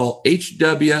I call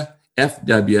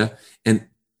HWFW and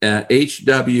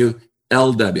HWLW.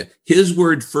 His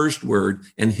word, first word,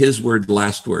 and his word,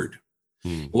 last word.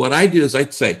 What I do is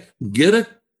I'd say, get a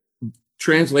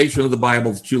translation of the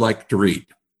Bible that you like to read.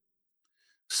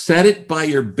 Set it by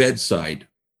your bedside,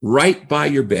 right by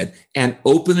your bed, and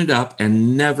open it up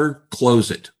and never close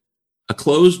it. A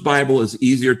closed Bible is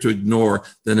easier to ignore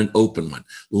than an open one.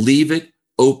 Leave it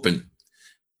open.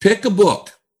 Pick a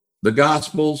book, the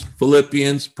Gospels,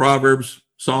 Philippians, Proverbs,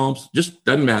 Psalms, just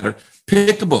doesn't matter.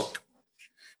 Pick a book.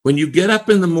 When you get up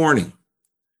in the morning,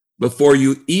 before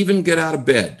you even get out of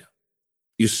bed,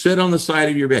 you sit on the side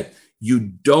of your bed. You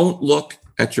don't look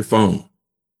at your phone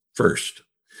first.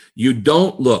 You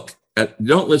don't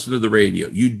listen to the radio.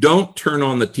 You don't turn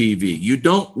on the TV. You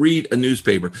don't read a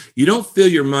newspaper. You don't fill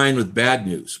your mind with bad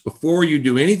news. Before you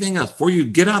do anything else, before you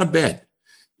get out of bed,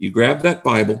 you grab that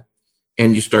Bible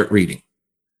and you start reading.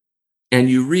 And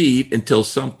you read until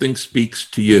something speaks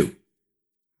to you.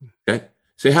 Okay?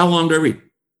 Say, how long do I read?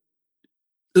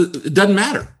 It doesn't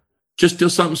matter. Just till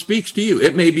something speaks to you.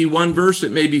 It may be one verse.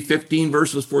 It may be 15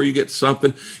 verses before you get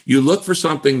something. You look for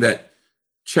something that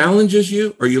challenges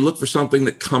you, or you look for something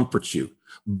that comforts you.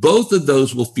 Both of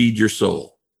those will feed your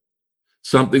soul.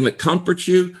 Something that comforts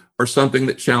you or something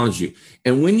that challenges you.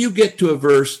 And when you get to a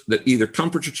verse that either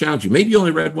comforts or challenges you, maybe you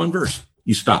only read one verse,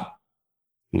 you stop.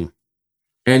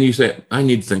 And you say, I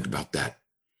need to think about that.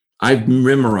 I've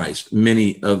memorized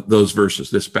many of those verses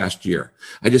this past year.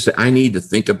 I just say, I need to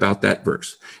think about that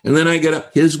verse. And then I get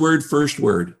up, his word, first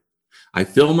word. I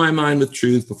fill my mind with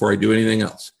truth before I do anything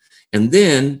else. And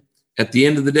then at the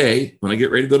end of the day, when I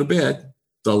get ready to go to bed,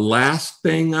 the last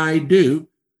thing I do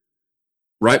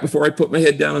right before I put my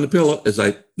head down on the pillow is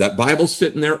that Bible's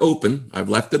sitting there open. I've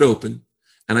left it open.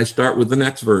 And I start with the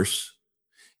next verse.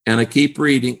 And I keep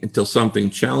reading until something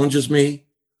challenges me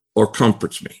or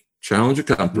comforts me. Challenge or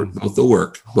comfort, both will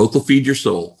work. Both will feed your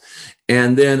soul.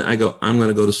 And then I go, I'm going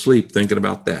to go to sleep thinking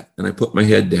about that. And I put my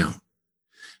head down.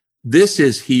 This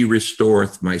is he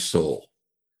restoreth my soul.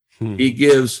 He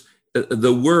gives,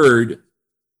 the word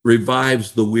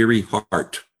revives the weary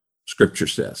heart, scripture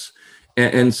says.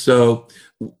 And so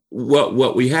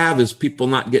what we have is people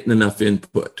not getting enough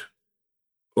input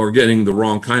or getting the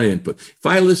wrong kind of input. If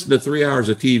I listen to 3 hours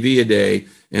of TV a day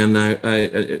and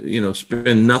I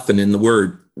spend nothing in the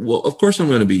word, well, of course I'm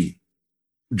going to be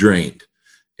drained.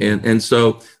 And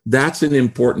so that's an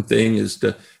important thing, is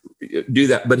to do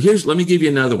that. But let me give you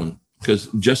another one, because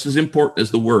just as important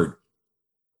as the word,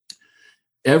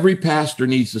 every pastor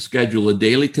needs to schedule a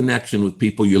daily connection with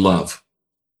people you love.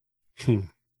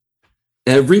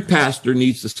 Every pastor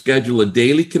needs to schedule a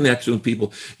daily connection with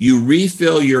people. You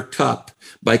refill your cup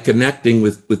by connecting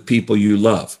with people you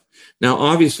love. Now,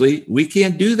 obviously, we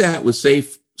can't do that with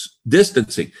safe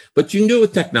distancing, but you can do it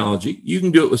with technology. You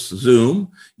can do it with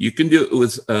Zoom. You can do it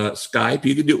with Skype.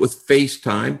 You can do it with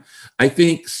FaceTime. I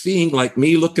think seeing, like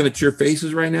me looking at your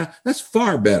faces right now, that's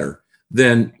far better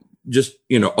than just,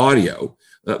 audio,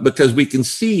 because we can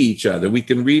see each other. We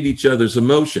can read each other's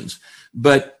emotions,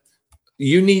 but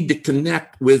you need to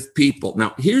connect with people.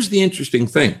 Now, here's the interesting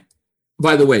thing.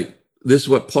 By the way, this is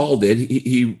what Paul did.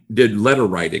 He did letter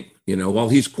writing, while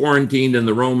he's quarantined in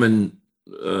the Roman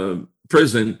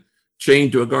prison,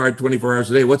 chained to a guard 24 hours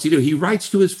a day. What's he do? He writes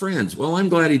to his friends. Well, I'm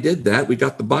glad he did that. We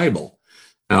got the Bible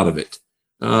out of it.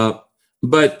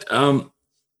 But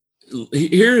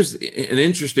here's an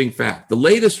interesting fact. The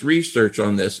latest research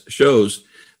on this shows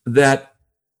that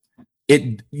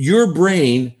your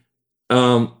brain,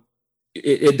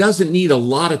 it doesn't need a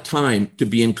lot of time to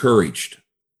be encouraged.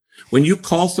 When you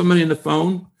call somebody on the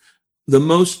phone, the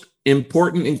most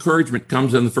important encouragement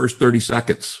comes in the first 30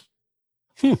 seconds.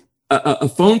 A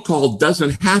phone call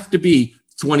doesn't have to be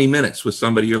 20 minutes with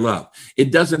somebody you love.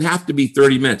 It doesn't have to be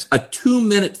 30 minutes. A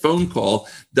 2-minute phone call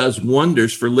does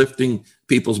wonders for lifting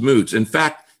people's moods. In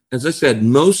fact, as I said,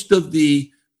 most of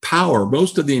the power,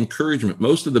 most of the encouragement,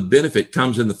 most of the benefit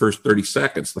comes in the first 30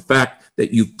 seconds. The fact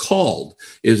that you called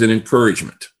is an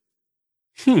encouragement.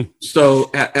 So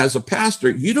as a pastor,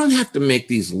 you don't have to make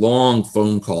these long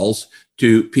phone calls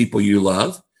to people you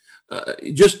love.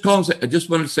 Just call and say, I just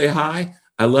wanted to say hi.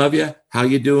 I love you. How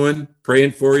you doing?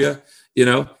 Praying for you,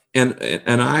 and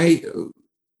I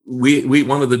we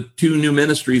one of the two new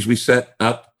ministries we set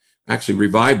up, actually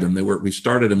revived them. We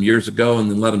started them years ago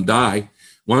and then let them die.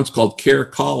 One's called Care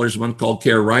Callers, one called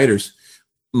Care Writers.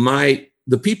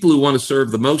 The people who want to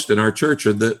serve the most in our church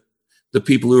are the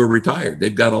people who are retired.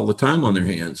 They've got all the time on their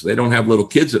hands. They don't have little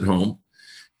kids at home.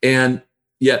 And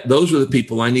yet those are the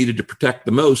people I needed to protect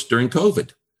the most during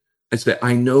COVID. I said,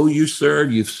 I know you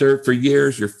serve, you've served for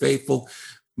years, you're faithful,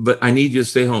 but I need you to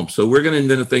stay home. So we're going to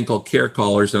invent a thing called Care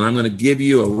Callers, and I'm going to give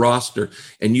you a roster,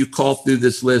 and you call through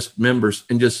this list members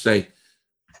and just say,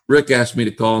 Rick asked me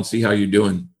to call and see how you're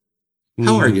doing.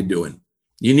 How are you doing?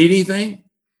 You need anything?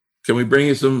 Can we bring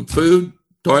you some food,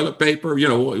 toilet paper,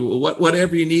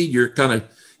 whatever you need? You're kind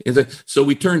of, so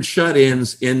we turned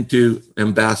shut-ins into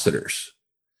ambassadors.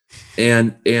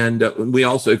 And we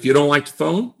also, if you don't like the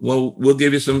phone, well, we'll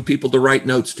give you some people to write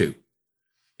notes to.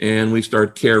 And we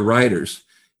start Care Writers.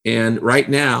 And right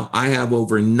now I have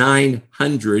over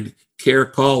 900 care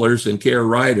callers and care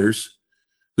writers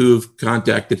who've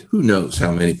contacted who knows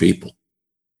how many people.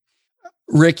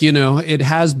 Rick, it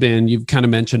has been, you've kind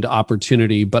of mentioned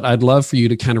opportunity, but I'd love for you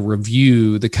to kind of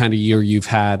review the kind of year you've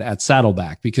had at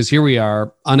Saddleback, because here we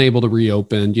are unable to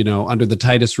reopen, under the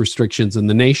tightest restrictions in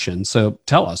the nation. So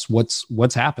tell us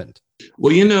what's happened.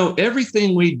 Well,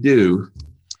 everything we do,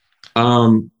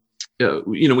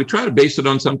 we try to base it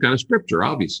on some kind of scripture,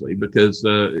 obviously, because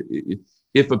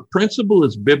if a principle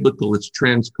is biblical, it's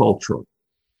transcultural.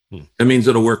 That means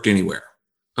it'll work anywhere.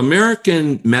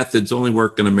 American methods only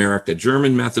work in America.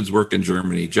 German methods work in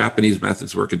Germany. Japanese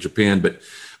methods work in Japan. But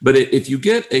if you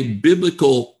get a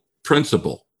biblical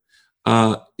principle,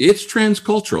 it's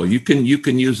transcultural. You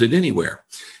can use it anywhere.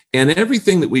 And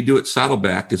everything that we do at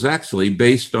Saddleback is actually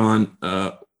based on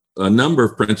a number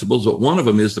of principles, but one of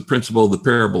them is the principle of the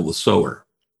parable of the sower.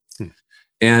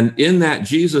 And in that,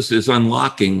 Jesus is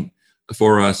unlocking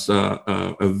for us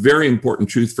a very important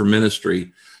truth for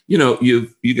ministry.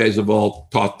 You guys have all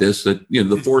taught this, that,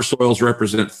 the four soils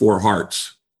represent four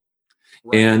hearts.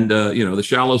 Right. And, the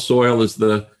shallow soil is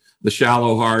the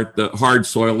shallow heart. The hard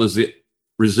soil is the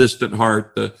resistant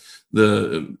heart.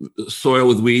 The soil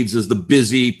with weeds is the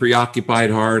busy,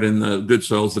 preoccupied heart. And the good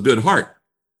soil is the good heart.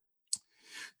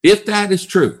 If that is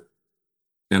true,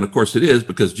 and of course it is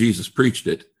because Jesus preached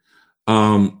it,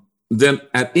 then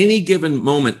at any given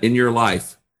moment in your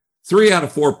life, 3 out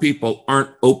of 4 people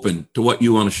aren't open to what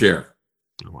you want to share.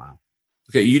 Oh, wow.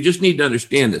 Okay, you just need to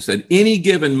understand this. At any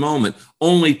given moment,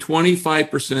 only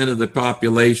 25% of the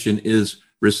population is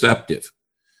receptive.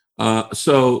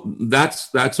 So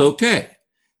that's okay.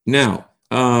 Now,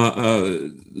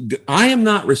 I am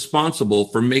not responsible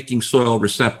for making soil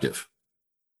receptive.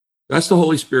 That's the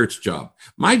Holy Spirit's job.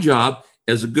 My job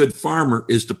as a good farmer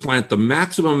is to plant the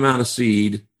maximum amount of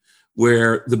seed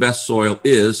where the best soil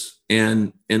is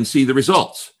and see the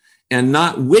results, and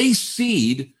not waste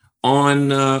seed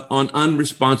on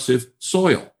unresponsive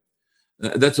soil.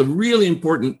 That's a really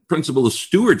important principle of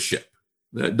stewardship.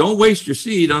 Don't waste your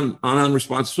seed on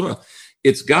unresponsive soil.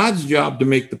 It's God's job to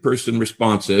make the person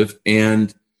responsive,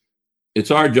 and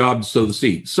it's our job to sow the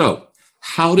seed. So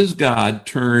how does God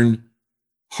turn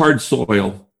hard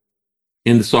soil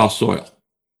into soft soil?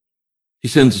 He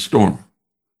sends a storm.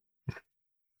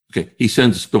 Okay, he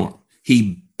sends a storm.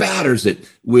 He batters it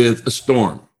with a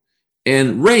storm.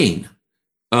 And rain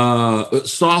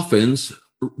softens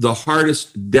the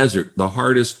hardest desert, the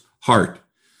hardest heart.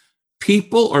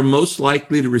 People are most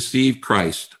likely to receive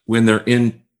Christ when they're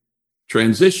in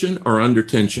transition or under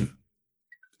tension.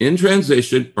 In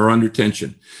transition or under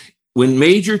tension. When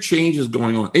major change is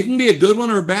going on, it can be a good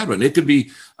one or a bad one. It could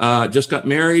be just got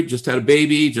married, just had a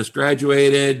baby, just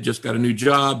graduated, just got a new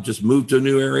job, just moved to a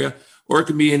new area, or it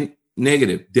can be in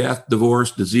negative, death,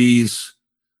 divorce, disease,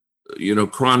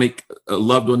 chronic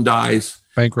loved one dies,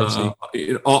 bankruptcy.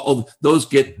 All those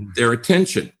get their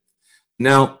attention.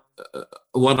 Now,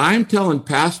 what I'm telling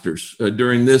pastors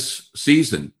during this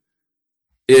season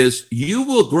is you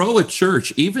will grow a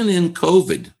church, even in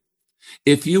COVID,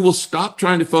 if you will stop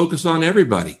trying to focus on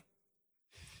everybody.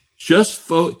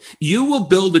 You will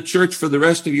build a church for the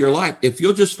rest of your life if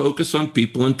you'll just focus on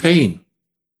people in pain.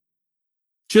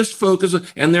 Just focus on,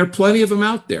 and there are plenty of them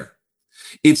out there.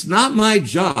 It's not my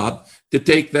job to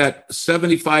take that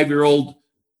 75-year-old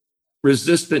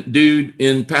resistant dude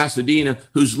in Pasadena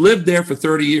who's lived there for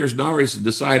 30 years and already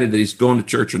decided that he's going to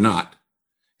church or not,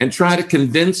 and try to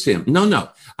convince him. No.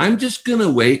 I'm just going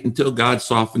to wait until God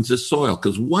softens his soil,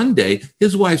 because one day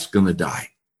his wife's going to die.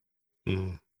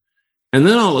 And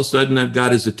then all of a sudden I've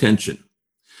got his attention.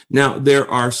 Now, there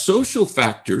are social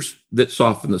factors that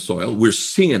soften the soil. We're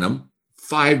seeing them.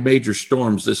 5 major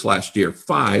storms this last year,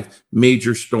 5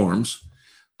 major storms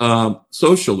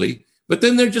socially. But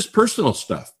then there's just personal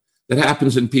stuff that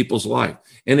happens in people's life.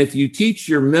 And if you teach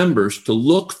your members to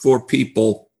look for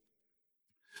people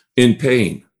in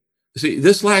pain, see,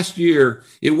 this last year,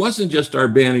 it wasn't just our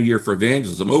banner year for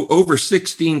evangelism. Over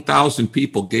 16,000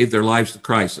 people gave their lives to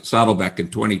Christ at Saddleback in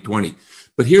 2020.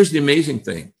 But here's the amazing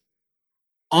thing.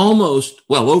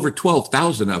 Over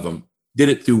 12,000 of them did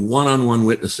it through one-on-one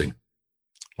witnessing.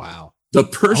 Wow. The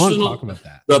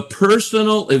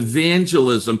personal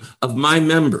evangelism of my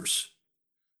members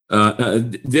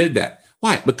did that.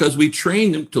 Why? Because we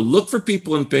trained them to look for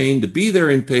people in pain, to be there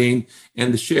in pain,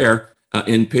 and to share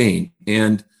in pain.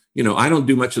 And, I don't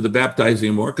do much of the baptizing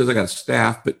anymore because I got a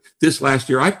staff. But this last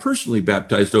year, I personally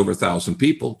baptized over 1,000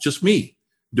 people, just me,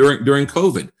 during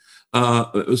COVID.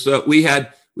 So we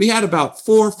had about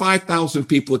 4,000 or 5,000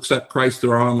 people accept Christ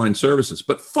through our online services,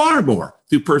 but far more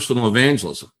through personal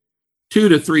evangelism. 2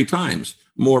 to 3 times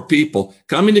more people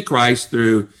coming to Christ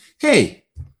through, hey,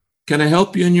 can I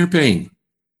help you in your pain?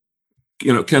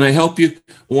 Can I help you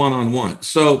one-on-one?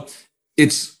 So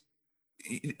it's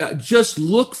just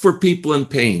look for people in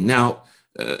pain. Now,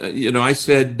 I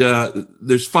said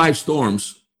there's 5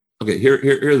 storms. Okay,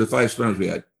 here are the 5 storms we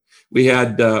had. We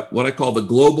had what I call the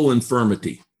global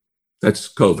infirmity.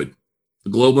 That's COVID, the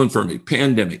global infirmity,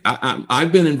 pandemic.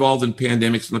 I've been involved in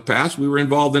pandemics in the past. We were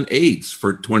involved in AIDS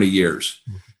for 20 years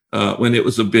when it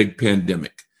was a big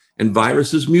pandemic. And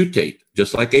viruses mutate,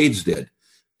 just like AIDS did.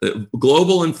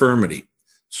 Global infirmity,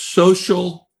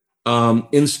 social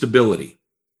instability.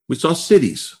 We saw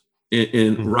cities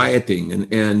in rioting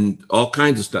and all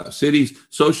kinds of stuff. Cities,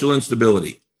 social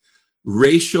instability,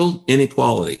 racial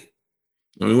inequality.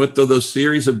 And we went through those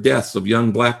series of deaths of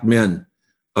young Black men,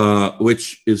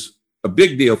 which is a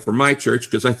big deal for my church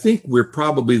because I think we're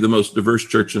probably the most diverse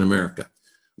church in America.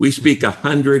 We speak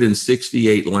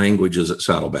 168 languages at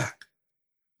Saddleback.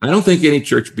 I don't think any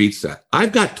church beats that.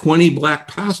 I've got 20 Black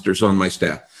pastors on my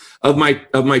staff. Of my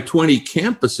 20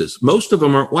 campuses, most of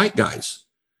them aren't white guys.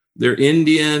 They're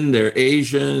Indian, they're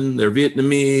Asian, they're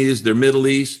Vietnamese, they're Middle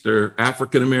East, they're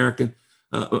African American.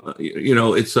 We're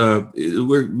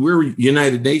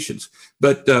United Nations.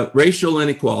 But racial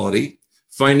inequality,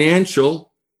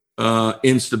 financial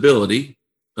instability,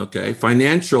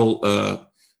 financial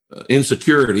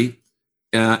insecurity,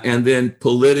 and then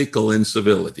political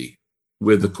incivility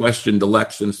with the questioned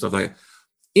election and stuff like that.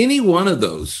 Any one of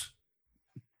those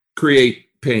create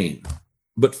pain,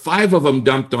 but 5 of them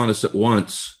dumped on us at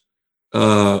once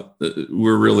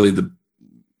were really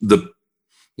the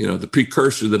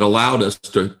precursor that allowed us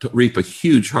to reap a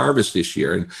huge harvest this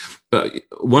year. And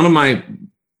one of my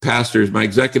pastors, my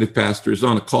executive pastor, is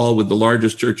on a call with the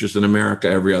largest churches in America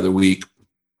every other week.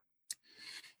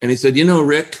 And he said,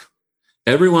 Rick,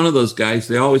 every one of those guys,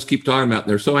 they always keep talking about,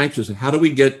 they're so anxious. How do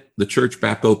we get the church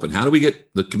back open? How do we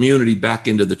get the community back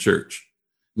into the church?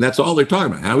 And that's all they're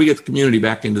talking about. How do we get the community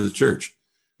back into the church?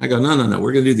 I go, no.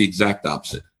 We're going to do the exact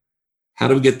opposite. How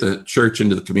do we get the church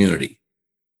into the community?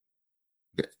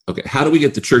 Okay. How do we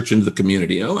get the church into the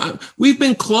community? We've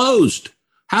been closed.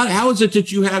 How is it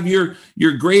that you have your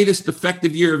greatest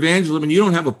effective year of evangelism and you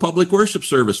don't have a public worship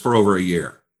service for over a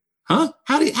year? Huh?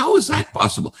 How is that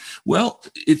possible? Well,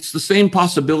 it's the same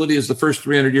possibility as the first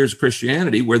 300 years of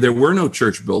Christianity, where there were no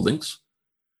church buildings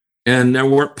and there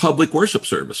weren't public worship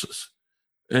services.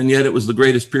 And yet it was the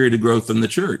greatest period of growth in the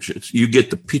church. You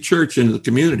get the church into the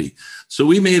community. So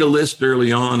we made a list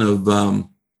early on of,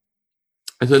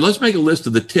 I said, let's make a list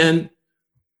of the 10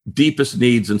 deepest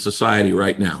needs in society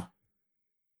right now,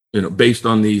 based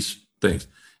on these things.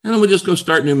 And then we'll just go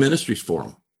start new ministries for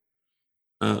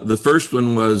them. The first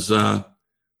one was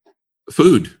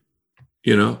food.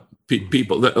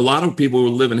 People, a lot of people were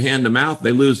living hand to mouth.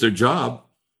 They lose their job.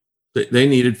 They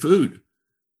needed food.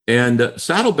 And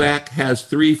Saddleback has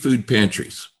 3 food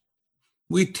pantries.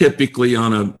 We typically,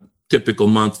 on a typical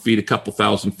month, feed a couple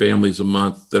thousand families a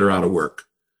month that are out of work.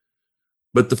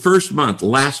 But the first month,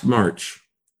 last March,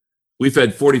 we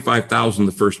fed 45,000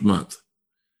 the first month.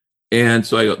 And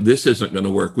so I go, this isn't going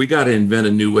to work. We got to invent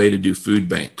a new way to do food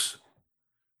banks.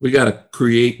 We got to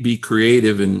be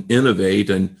creative and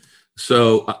innovate. And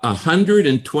so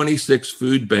 126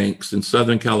 food banks in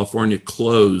Southern California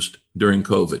closed during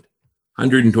COVID.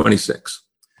 126.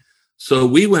 So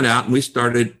we went out and we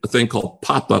started a thing called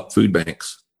pop-up food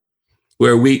banks,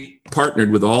 where we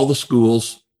partnered with all the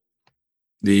schools,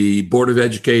 the Board of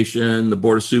Education, the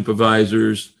Board of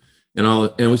Supervisors,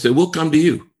 and we said, we'll come to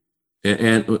you.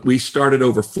 And we started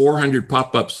over 400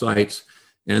 pop-up sites.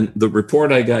 And the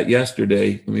report I got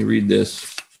yesterday, let me read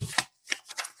this.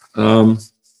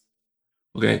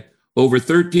 Okay, over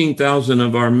 13,000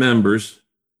 of our members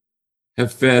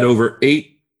have fed over 8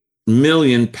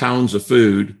 million pounds of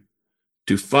food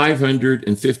to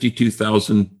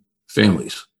 552,000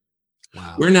 families.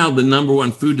 Wow. We're now the number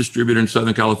one food distributor in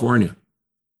Southern California.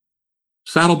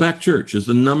 Saddleback Church is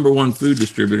the number one food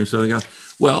distributor in Southern California.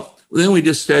 Well, then we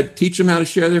just said, teach them how to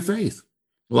share their faith.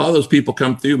 A lot of those people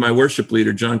come through. My worship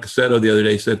leader, John Cassetto, the other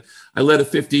day said, I led a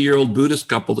 50-year-old Buddhist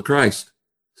couple to Christ.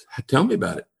 Tell me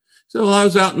about it. So I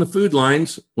was out in the food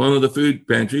lines, one of the food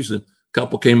pantries, and a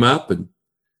couple came up and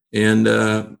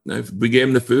we gave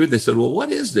them the food. They said, well,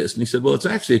 what is this? And he said, well, it's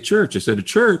actually a church. I said, a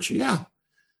church? Yeah.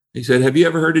 He said, have you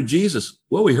ever heard of Jesus?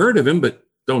 Well, we heard of him, but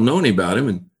don't know any about him.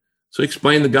 And so he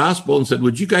explained the gospel and said,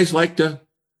 would you guys like to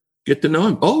get to know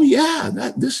him? Oh,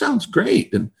 yeah, this sounds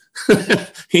great. And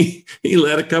he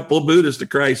led a couple of Buddhists to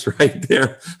Christ right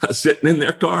there, sitting in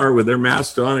their car with their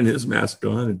mask on and his mask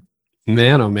on.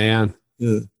 Man, oh, man.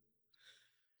 Yeah.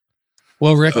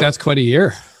 Well, Rick, that's quite a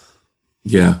year.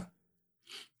 Yeah.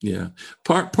 Yeah.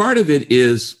 Part of it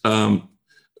is, I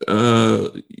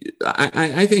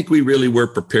think we really were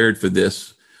prepared for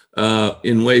this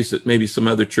in ways that maybe some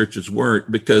other churches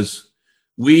weren't, because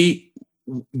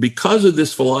of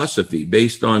this philosophy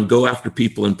based on go after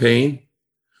people in pain,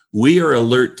 we are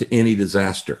alert to any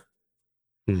disaster.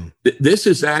 This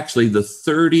is actually the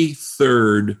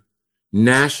 33rd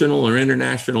national or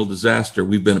international disaster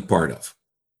we've been a part of.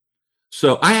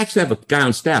 So I actually have a guy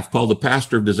on staff called the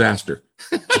pastor of disaster.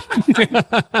 Okay.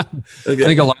 I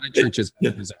think a lot of churches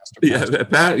have disaster.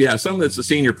 Yeah, some that's the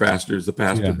senior pastor is the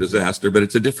pastor of disaster, but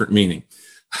it's a different meaning.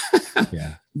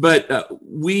 Yeah. But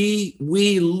we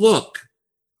look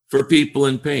for people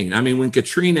in pain. I mean, when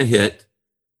Katrina hit,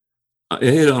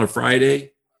 it hit on a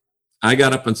Friday. I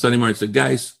got up on Sunday morning and said,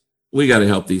 guys, we got to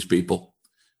help these people.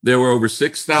 There were over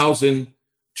 6,000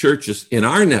 churches in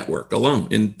our network alone,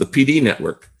 in the PD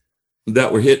network,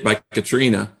 that were hit by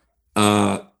Katrina,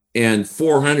 and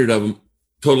 400 of them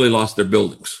totally lost their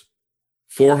buildings.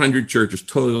 400 churches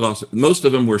totally lost it. Most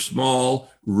of them were small,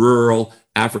 rural,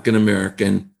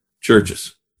 African-American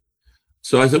churches.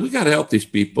 So I said, we got to help these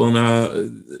people.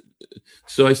 And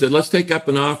so I said, let's take up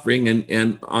an offering.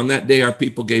 And on that day, our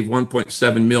people gave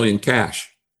 1.7 million cash.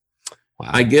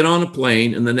 Wow. I get on a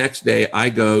plane, and the next day I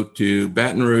go to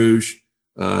Baton Rouge,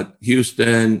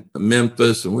 Houston,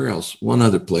 Memphis, and where else? One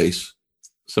other place,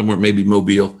 somewhere, maybe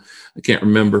Mobile. I can't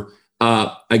remember.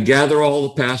 I gather all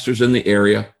the pastors in the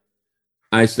area.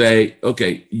 I say,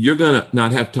 okay, you're going to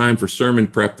not have time for sermon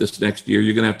prep this next year.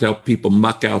 You're going to have to help people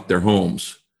muck out their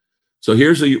homes. So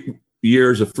here's a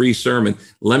year's of free sermon.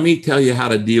 Let me tell you how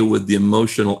to deal with the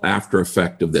emotional after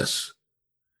effect of this.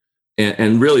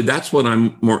 And really, that's what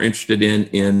I'm more interested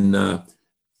in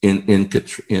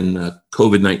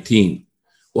COVID-19.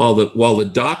 While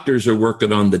the doctors are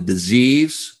working on the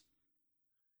disease,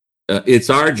 it's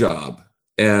our job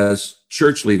as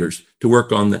church leaders to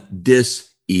work on the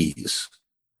dis-ease,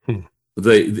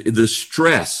 the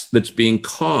stress that's being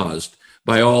caused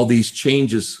by all these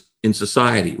changes in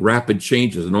society, rapid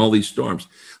changes and all these storms.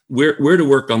 We're to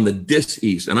work on the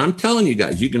dis-ease. And I'm telling you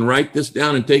guys, you can write this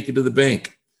down and take it to the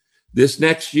bank. This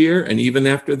next year, and even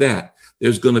after that,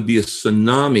 there's going to be a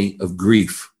tsunami of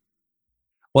grief.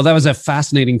 Well, that was a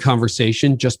fascinating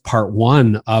conversation, just part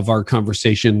one of our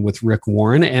conversation with Rick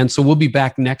Warren. And so we'll be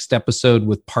back next episode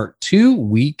with part two.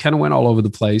 We kind of went all over the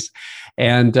place.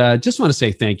 And just want to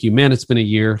say thank you, man. It's been a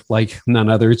year like none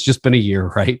other. It's just been a year,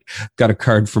 right? Got a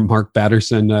card from Mark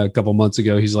Batterson a couple months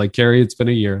ago. He's like, Carey, it's been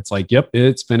a year. It's like, yep,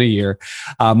 it's been a year.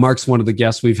 Mark's one of the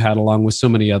guests we've had along with so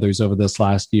many others over this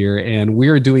last year. And we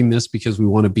are doing this because we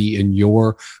want to be in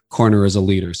your corner as a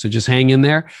leader. So just hang in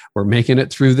there. We're making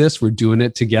it through this. We're doing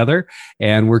it together.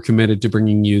 And we're committed to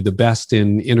bringing you the best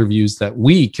in interviews that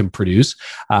we can produce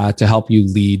to help you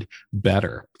lead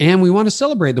better. And we want to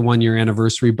celebrate the 1-year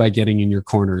anniversary by getting in your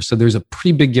corner. So there's a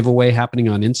pretty big giveaway happening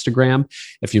on Instagram.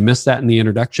 If you missed that in the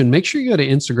introduction, make sure you go to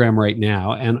Instagram right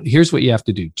now. And here's what you have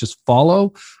to do. Just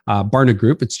follow Barna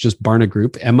Group. It's just Barna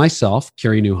Group and myself,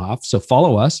 Carey Nieuwhof. So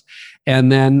follow us.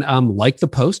 And then like the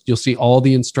post, you'll see all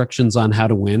the instructions on how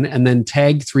to win, and then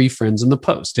tag 3 friends in the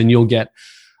post, and you'll get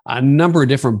a number of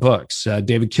different books.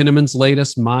 David Kinnaman's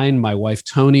latest, mine, my wife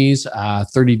Tony's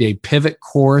 30-day pivot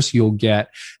course. You'll get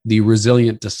the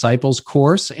Resilient Disciples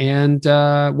course, and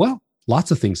lots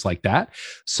of things like that.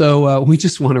 So we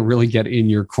just want to really get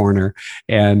in your corner.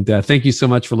 And thank you so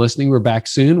much for listening. We're back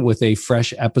soon with a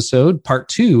fresh episode, part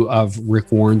 2 of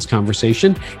Rick Warren's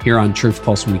conversation here on Church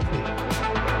Pulse Weekly.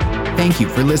 Thank you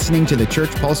for listening to the Church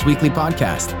Pulse Weekly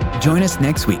podcast. Join us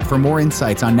next week for more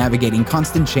insights on navigating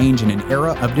constant change in an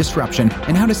era of disruption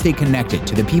and how to stay connected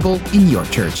to the people in your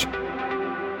church.